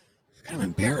 it's kind of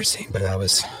embarrassing, but I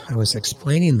was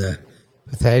explaining the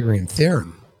Pythagorean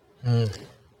theorem.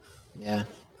 Yeah.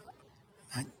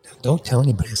 Don't tell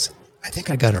anybody. I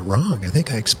think I got it wrong. I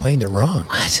think I explained it wrong.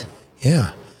 What?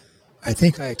 Yeah. I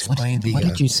think I explained What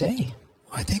did you say?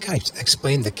 I think I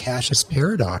explained the Cassius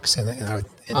paradox instead of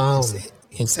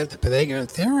the Pythagorean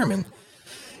theorem, and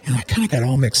I kind of got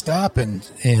all mixed up, and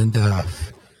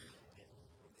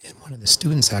one of the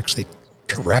students actually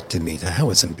corrected me. That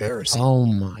was embarrassing. Oh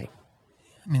my!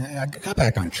 I mean, I got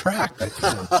back on track, but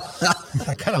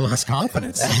I kind of lost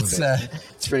confidence.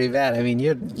 It's pretty bad. I mean,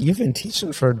 you've been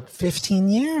teaching for 15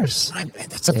 years.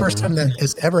 That's the first time that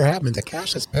has ever happened. The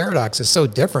Cassius paradox is so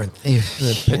different than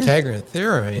the Pythagorean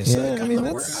theorem.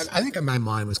 I think my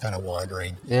mind was kind of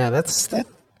wandering. Yeah, that's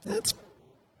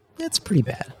pretty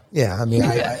bad. Yeah, I mean,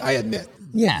 I admit.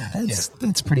 Yeah,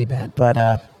 that's pretty bad. But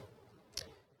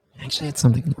actually, had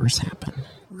something worse happen.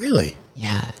 Really?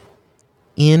 Yeah,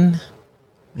 in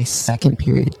my second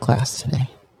period class today.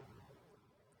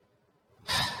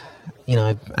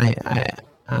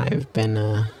 I've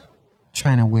been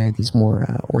trying to wear these more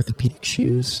orthopedic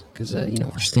shoes because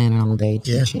we're standing all day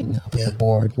teaching up at the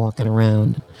board, walking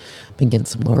around. Been getting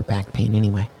some lower back pain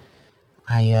anyway.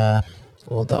 The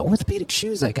orthopedic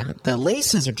shoes I got, the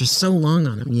laces are just so long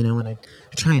on them, and I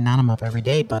try and knot them up every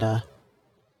day, but a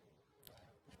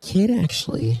kid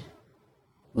actually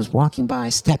was walking by,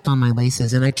 stepped on my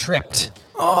laces, and I tripped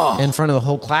in front of the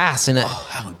whole class. And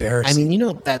how embarrassing! I mean,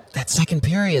 that second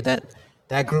period,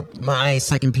 that group, my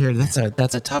second period,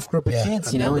 that's a tough group of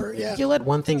kids. You let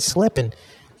one thing slip and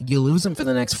you lose them for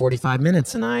the next 45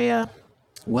 minutes. And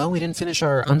we didn't finish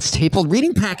our unstapled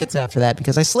reading packets after that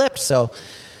because I slipped. So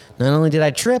not only did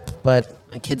I trip, but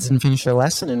my kids didn't finish their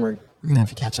lesson, and we're gonna have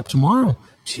to catch up tomorrow.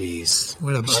 Jeez,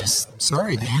 what a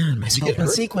sorry, man! My scope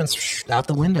sequence out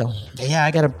the window. Yeah, I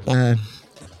got a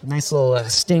nice little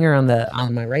stinger on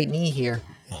my right knee here.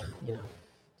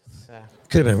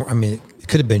 Could have been. I mean, it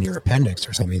could have been your appendix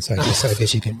or something. So I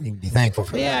guess you can be thankful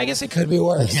for that. Yeah, I guess it could be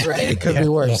worse. Right? It could be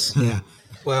worse. Yeah.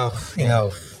 Well,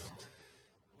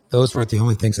 those weren't the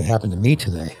only things that happened to me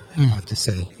today. I have to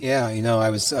say. Yeah,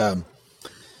 I was.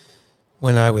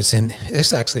 when I was in,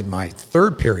 it's actually my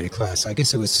third period class. I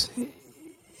guess it was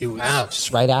Wow,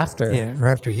 just right after. yeah,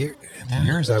 right after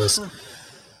years. I was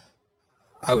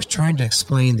trying to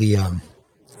explain the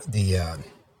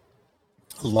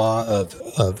law of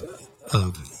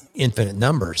infinite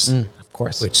numbers, Of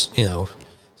course. which is a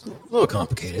little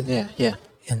complicated. Yeah, yeah.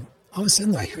 And all of a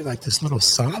sudden, I hear like this little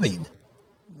sobbing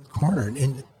in the corner,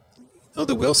 and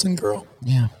the Wilson girl.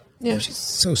 Yeah. Yeah, she's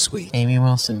so sweet. Amy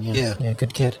Wilson. Yeah. Yeah. Yeah,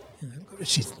 good kid.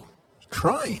 She's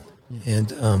crying,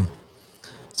 and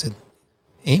said,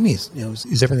 "Amy,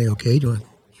 is everything okay? Do you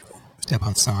want to step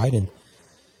outside?" And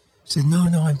she said, "No,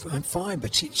 I'm fine."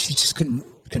 But she just couldn't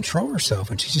control herself,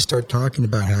 and she just started talking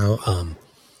about how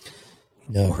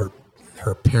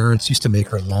her parents used to make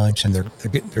her lunch, and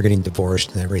they're getting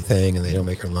divorced and everything, and they don't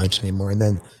make her lunch anymore. And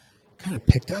then kind of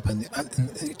picked up, and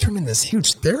it turned into this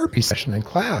huge therapy session in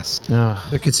class. Oh.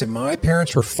 The kid said, "My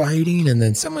parents were fighting," and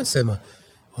then someone said, "Well,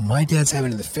 my dad's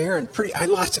having an affair," and I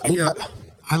lost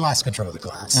control of the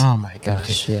class. Oh my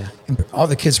gosh. Yeah. And all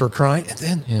the kids were crying, and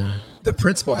then Yeah. the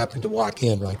principal happened to walk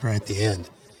in right at the end.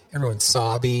 Everyone's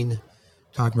sobbing,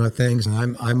 talking about things,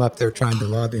 and I'm up there trying to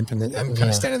love infinite. I'm kind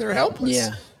of standing there helpless.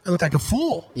 Yeah. I look like a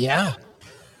fool. Yeah.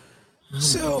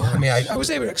 So I mean, I was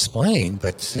able to explain,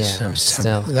 but Yeah,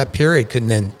 still. that period couldn't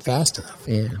end fast enough.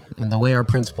 Yeah. And the way our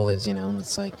principal is,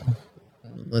 it's like,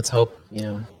 let's hope,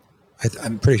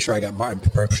 I'm pretty sure I got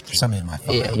marked. There's something in my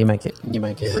phone. Yeah, you might get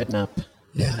written up.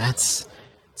 Yeah. It's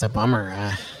a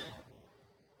bummer.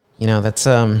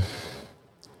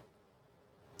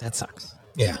 That sucks.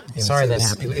 Yeah. Sorry that was,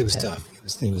 happened. It was tough.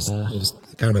 It was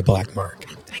kind of a black mark.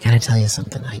 I gotta tell you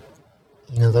something.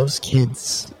 Those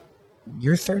kids,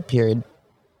 your third period,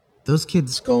 those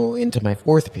kids go into my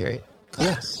fourth period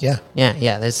class. Yeah.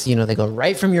 Yeah. They go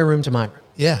right from your room to my room.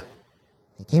 Yeah.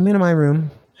 They came into my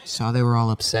room. I saw they were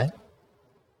all upset,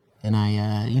 and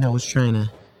I, was trying to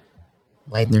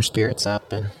lighten their spirits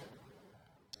up. And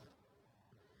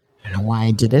I don't know why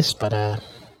I did this, but I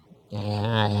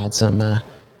had some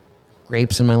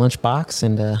grapes in my lunchbox,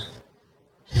 and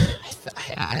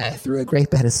I threw a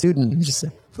grape at a student and just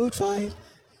said, "Food fight."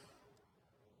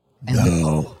 And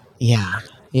No. yeah,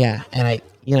 and I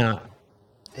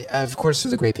of course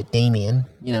threw the grape at Damien.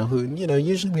 Who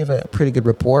usually we have a pretty good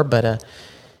rapport, but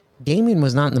Damien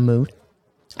was not in the mood.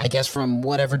 I guess from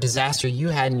whatever disaster you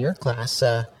had in your class,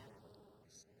 the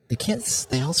kids,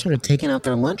 they all started taking out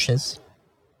their lunches.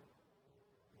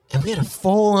 And we had a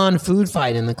full-on food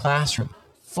fight in the classroom.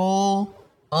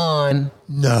 Full-on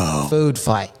food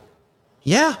fight.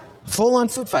 Yeah, full-on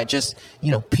food fight. Just,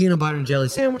 peanut butter and jelly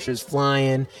sandwiches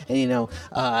flying. And,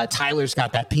 Tyler's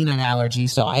got that peanut allergy,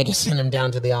 so I had to send him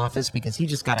down to the office because he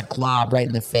just got a glob right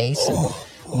in the face. Oh,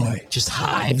 boy. Just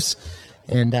hives.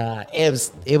 And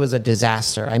it was a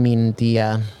disaster. I mean,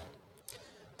 the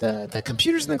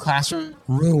computers in the classroom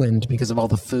ruined because of all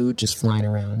the food just flying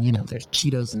around. There's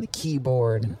Cheetos in the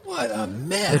keyboard. And What a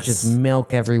mess. there's just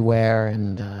milk everywhere.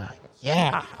 And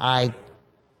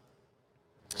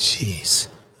Jeez.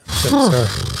 So sorry.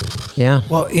 yeah.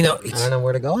 Well, I don't know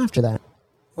where to go after that.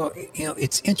 Well,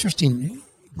 it's interesting you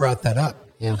brought that up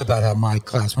about how my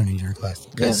class went into your class.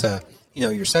 Because,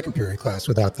 your second period class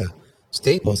without the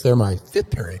staples, they're my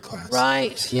fifth period class.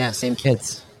 Right. Yeah, same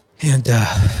kids. And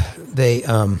they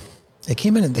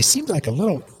came in and they seemed like a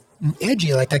little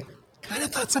edgy. Like I kind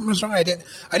of thought something was wrong. I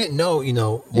didn't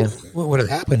know, what had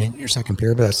happened in your second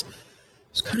period, but I was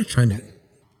kind of trying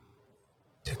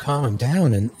to calm him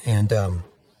down. And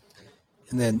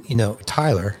then,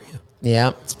 Tyler,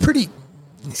 Yeah.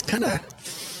 he's kind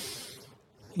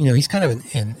of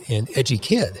an edgy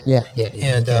kid. Yeah.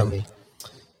 And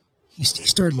he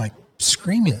started like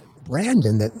screaming at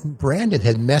Brandon that Brandon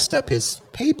had messed up his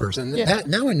papers. And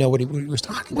now I know what he was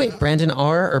talking Wait, about. Brandon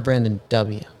R or Brandon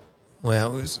W?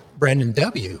 Well, it was Brandon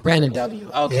W. Brandon W.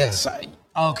 Okay. Yeah. Sorry.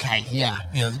 Okay. Yeah.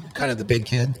 Kind of the big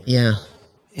kid. Yeah.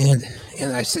 And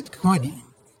I said, "Come on,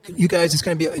 you guys, it's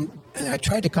going to be." And I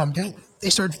tried to calm down. They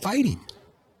started fighting.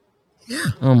 Yeah.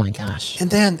 Oh my gosh. And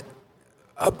then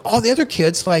all the other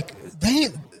kids,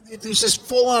 there's this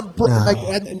full on.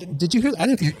 Did you hear? I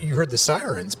don't know if you heard the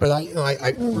sirens, but I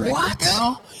rang the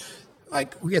bell.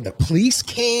 Like we had the police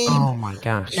came. Oh my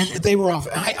gosh. And they were off.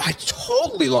 I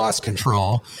totally lost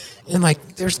control. And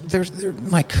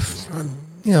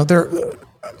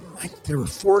there were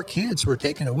 4 kids who were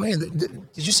taken away. Did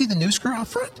you see the news crew out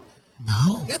front?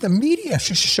 No. Yeah, the media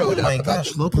showed up. My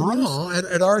gosh, local brawl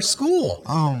at our school.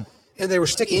 Oh. And they were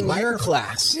sticking In your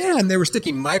class. Yeah, and they were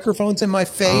sticking microphones in my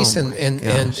face, and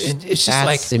it's just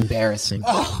That's embarrassing.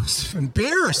 oh, it's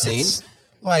embarrassing.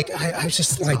 I was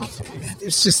just like,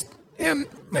 it's just, and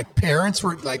my parents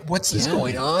were like, "What's this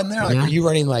going on there? Like, Yeah. are you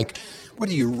running what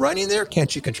are you running there?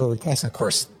 Can't you control the class? And of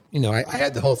course, I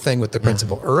had the whole thing with the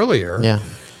principal earlier. Yeah.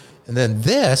 And then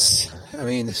this, I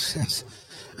mean, it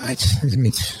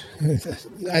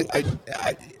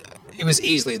was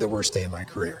easily the worst day of my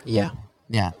career. Yeah.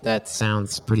 Yeah. That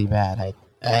sounds pretty bad.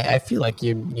 I feel like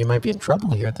you might be in trouble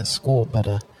here at this school, but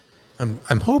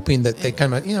I'm hoping that they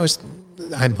kind of,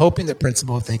 I'm hoping the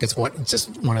principal will think it's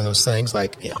just one of those things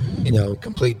like,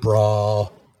 complete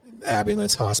brawl,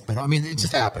 ambulance, hospital. I mean, it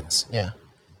just happens. Yeah.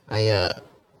 I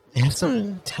have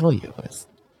something to tell you. It's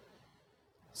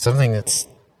something that's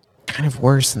kind of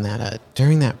worse than that.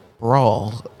 During that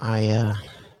brawl, I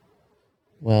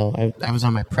was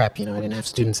on my prep. I didn't have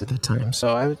students at the time,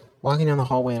 so I was walking down the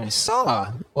hallway and I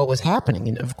saw what was happening.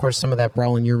 And of course, some of that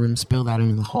brawl in your room spilled out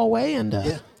into the hallway,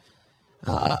 and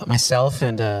myself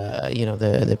and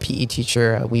the PE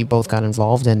teacher, we both got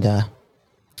involved. And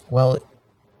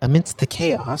amidst the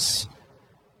chaos,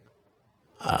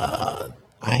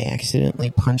 I accidentally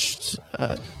punched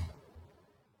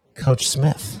Coach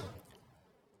Smith.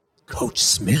 Coach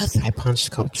Smith? I punched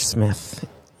Coach Smith.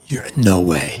 No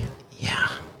way. Yeah.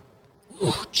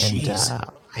 Oh, jeez. And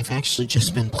I've actually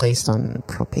just been placed on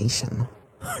probation.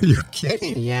 You're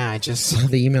kidding. Yeah, I just saw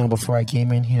the email before I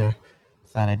came in here.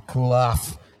 Thought I'd cool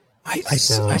off. I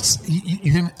saw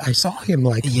him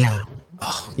like... Yeah.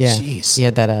 Oh, yeah. Jeez. He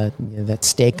had that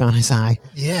stake on his eye.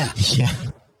 Yeah. Yeah.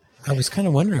 I was kind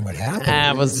of wondering what happened.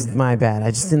 That was my bad. I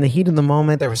just, in the heat of the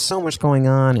moment, there was so much going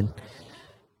on, and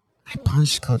I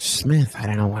punched Coach Smith. I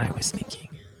don't know what I was thinking.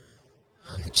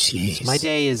 Jeez. My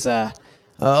day is,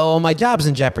 my job's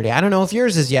in jeopardy. I don't know if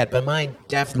yours is yet, but mine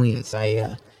definitely is.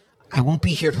 I won't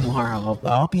be here tomorrow.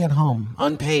 I'll be at home,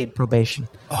 unpaid probation.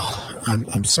 Oh,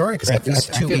 I'm sorry, because I feel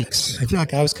 2 weeks. I feel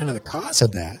like I was kind of the cause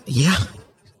of that. Yeah.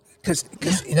 Because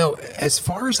as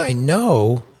far as I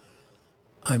know,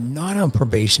 I'm not on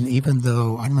probation, even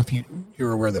though, I don't know if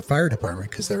you're aware of the fire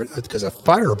department, because a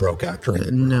fire broke out during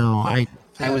it. No,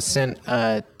 I was sent,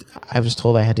 I was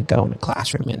told I had to go in a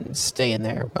classroom and stay in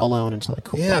there alone until I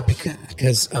cooled off.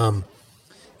 Because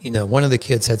one of the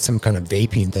kids had some kind of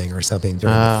vaping thing or something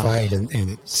during the fight, and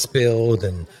it spilled,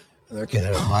 and another kid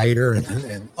had a lighter,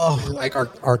 and like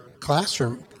our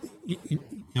classroom,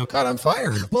 caught on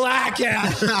fire.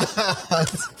 Blackout!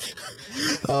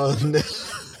 Oh, no.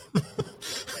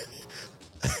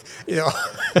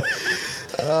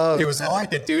 It was all I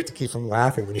could do to keep from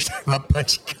laughing when you talk about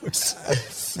punching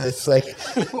ghosts. It's like,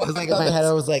 in my head,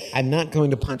 I was like, I'm not going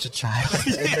to punch a child.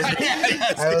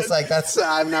 I was like,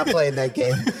 I'm not playing that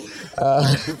game.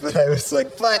 But I was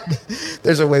like, but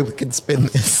there's a way we can spin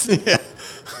this. Yeah.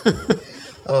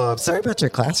 I'm sorry about your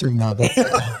classroom now.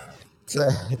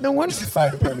 No wonder the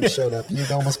fire department showed up. You'd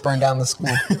almost burned down the school.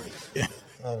 Yeah.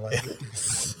 Oh, my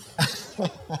goodness.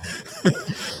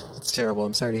 It's terrible.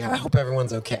 I'm sorry. I hope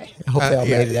everyone's okay. I hope they all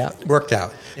made it out. Worked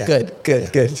out. Yeah.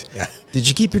 Good. Yeah. Did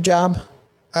you keep your job?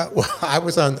 Well, I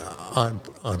was on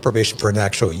probation for an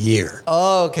actual year.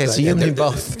 Oh, okay. So you knew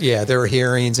both. Yeah, there were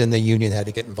hearings, and the union had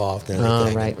to get involved. And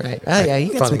everything. Right. Oh, yeah,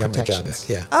 you got some got my job protections. back.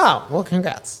 Yeah. Oh, well,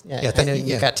 congrats. Yeah, I know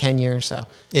you got tenure, so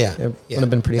yeah, it would have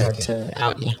been pretty hard to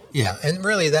out you. Yeah, and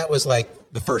really, that was like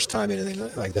the first time anything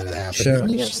like that had happened. Sure.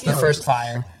 The first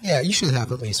fire. Yeah, you should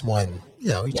have at least one.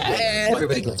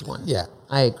 Everybody gets one. Yeah,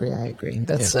 I agree.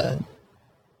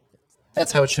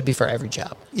 That's how it should be for every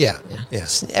job. Yeah.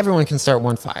 Everyone can start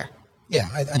one fire. Yeah,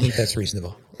 I think that's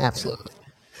reasonable. Absolutely.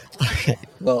 Okay.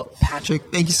 Well, Patrick,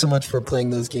 thank you so much for playing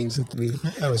those games with me.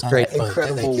 That was great fun.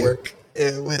 Incredible work.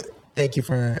 Thank you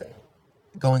for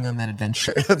going on that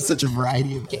adventure of such a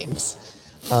variety of games.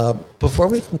 Before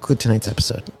we conclude tonight's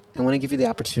episode, I want to give you the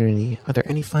opportunity. Are there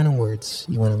any final words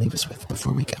you want to leave us with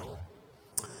before we go?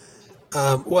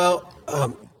 I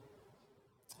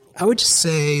would just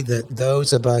say that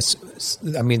those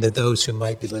those who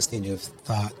might be listening who have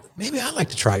thought, maybe I'd like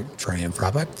to try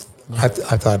improv.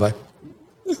 I've thought about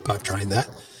trying that.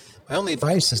 My only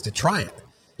advice is to try it.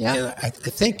 Yeah. And I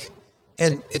think,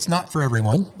 and it's not for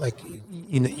everyone. Like,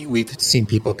 we've seen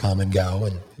people come and go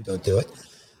and who don't do it.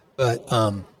 But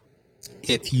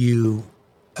if you,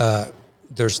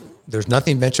 there's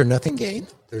nothing venture, nothing gain.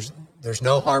 There's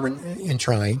no harm in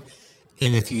trying.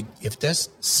 And if it does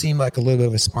seem like a little bit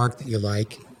of a spark that you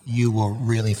like, you will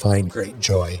really find great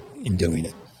joy in doing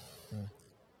it.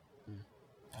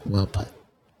 Well put.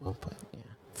 Yeah.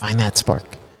 Find that spark.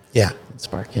 Yeah.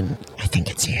 Spark, and I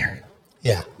think it's here.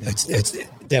 Yeah, it's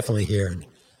definitely here. And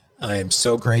I am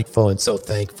so grateful and so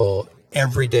thankful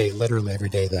every day, literally every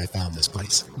day, that I found this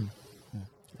place.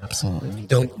 Absolutely.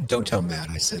 Don't tell Matt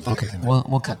I said that. Okay. We'll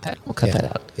cut that. We'll cut that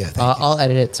out. Yeah. Thank you. I'll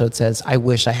edit it so it says, "I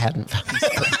wish I hadn't found this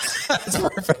place." That's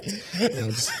perfect.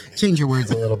 Just change your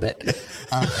words a little bit.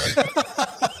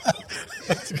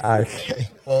 Okay.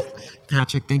 Well,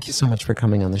 Patrick, thank you so much for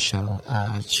coming on the show,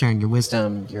 sharing your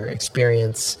wisdom, your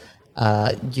experience,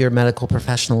 your medical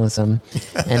professionalism,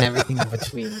 and everything in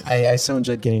between. I so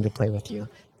enjoyed getting to play with you.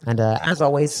 And as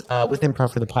always, with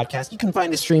Improv for the Podcast, you can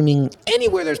find us streaming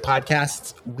anywhere there's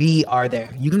podcasts. We are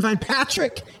there. You can find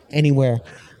Patrick anywhere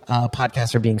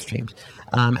podcasts are being streamed.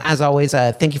 As always,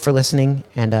 thank you for listening,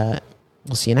 and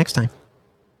we'll see you next time.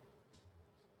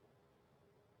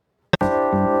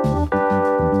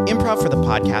 Improv for the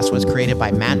Podcast was created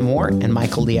by Matt Moore and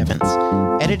Michael Lee Evans.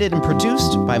 Edited and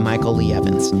produced by Michael Lee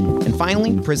Evans. And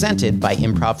finally, presented by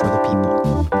Improv for the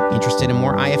People. Interested in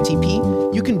more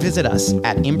IFTP? You can visit us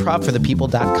at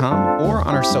improvforthepeople.com or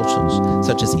on our socials,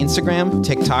 such as Instagram,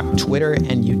 TikTok, Twitter,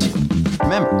 and YouTube.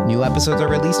 Remember, new episodes are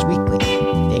released weekly.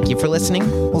 Thank you for listening.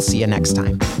 We'll see you next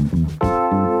time.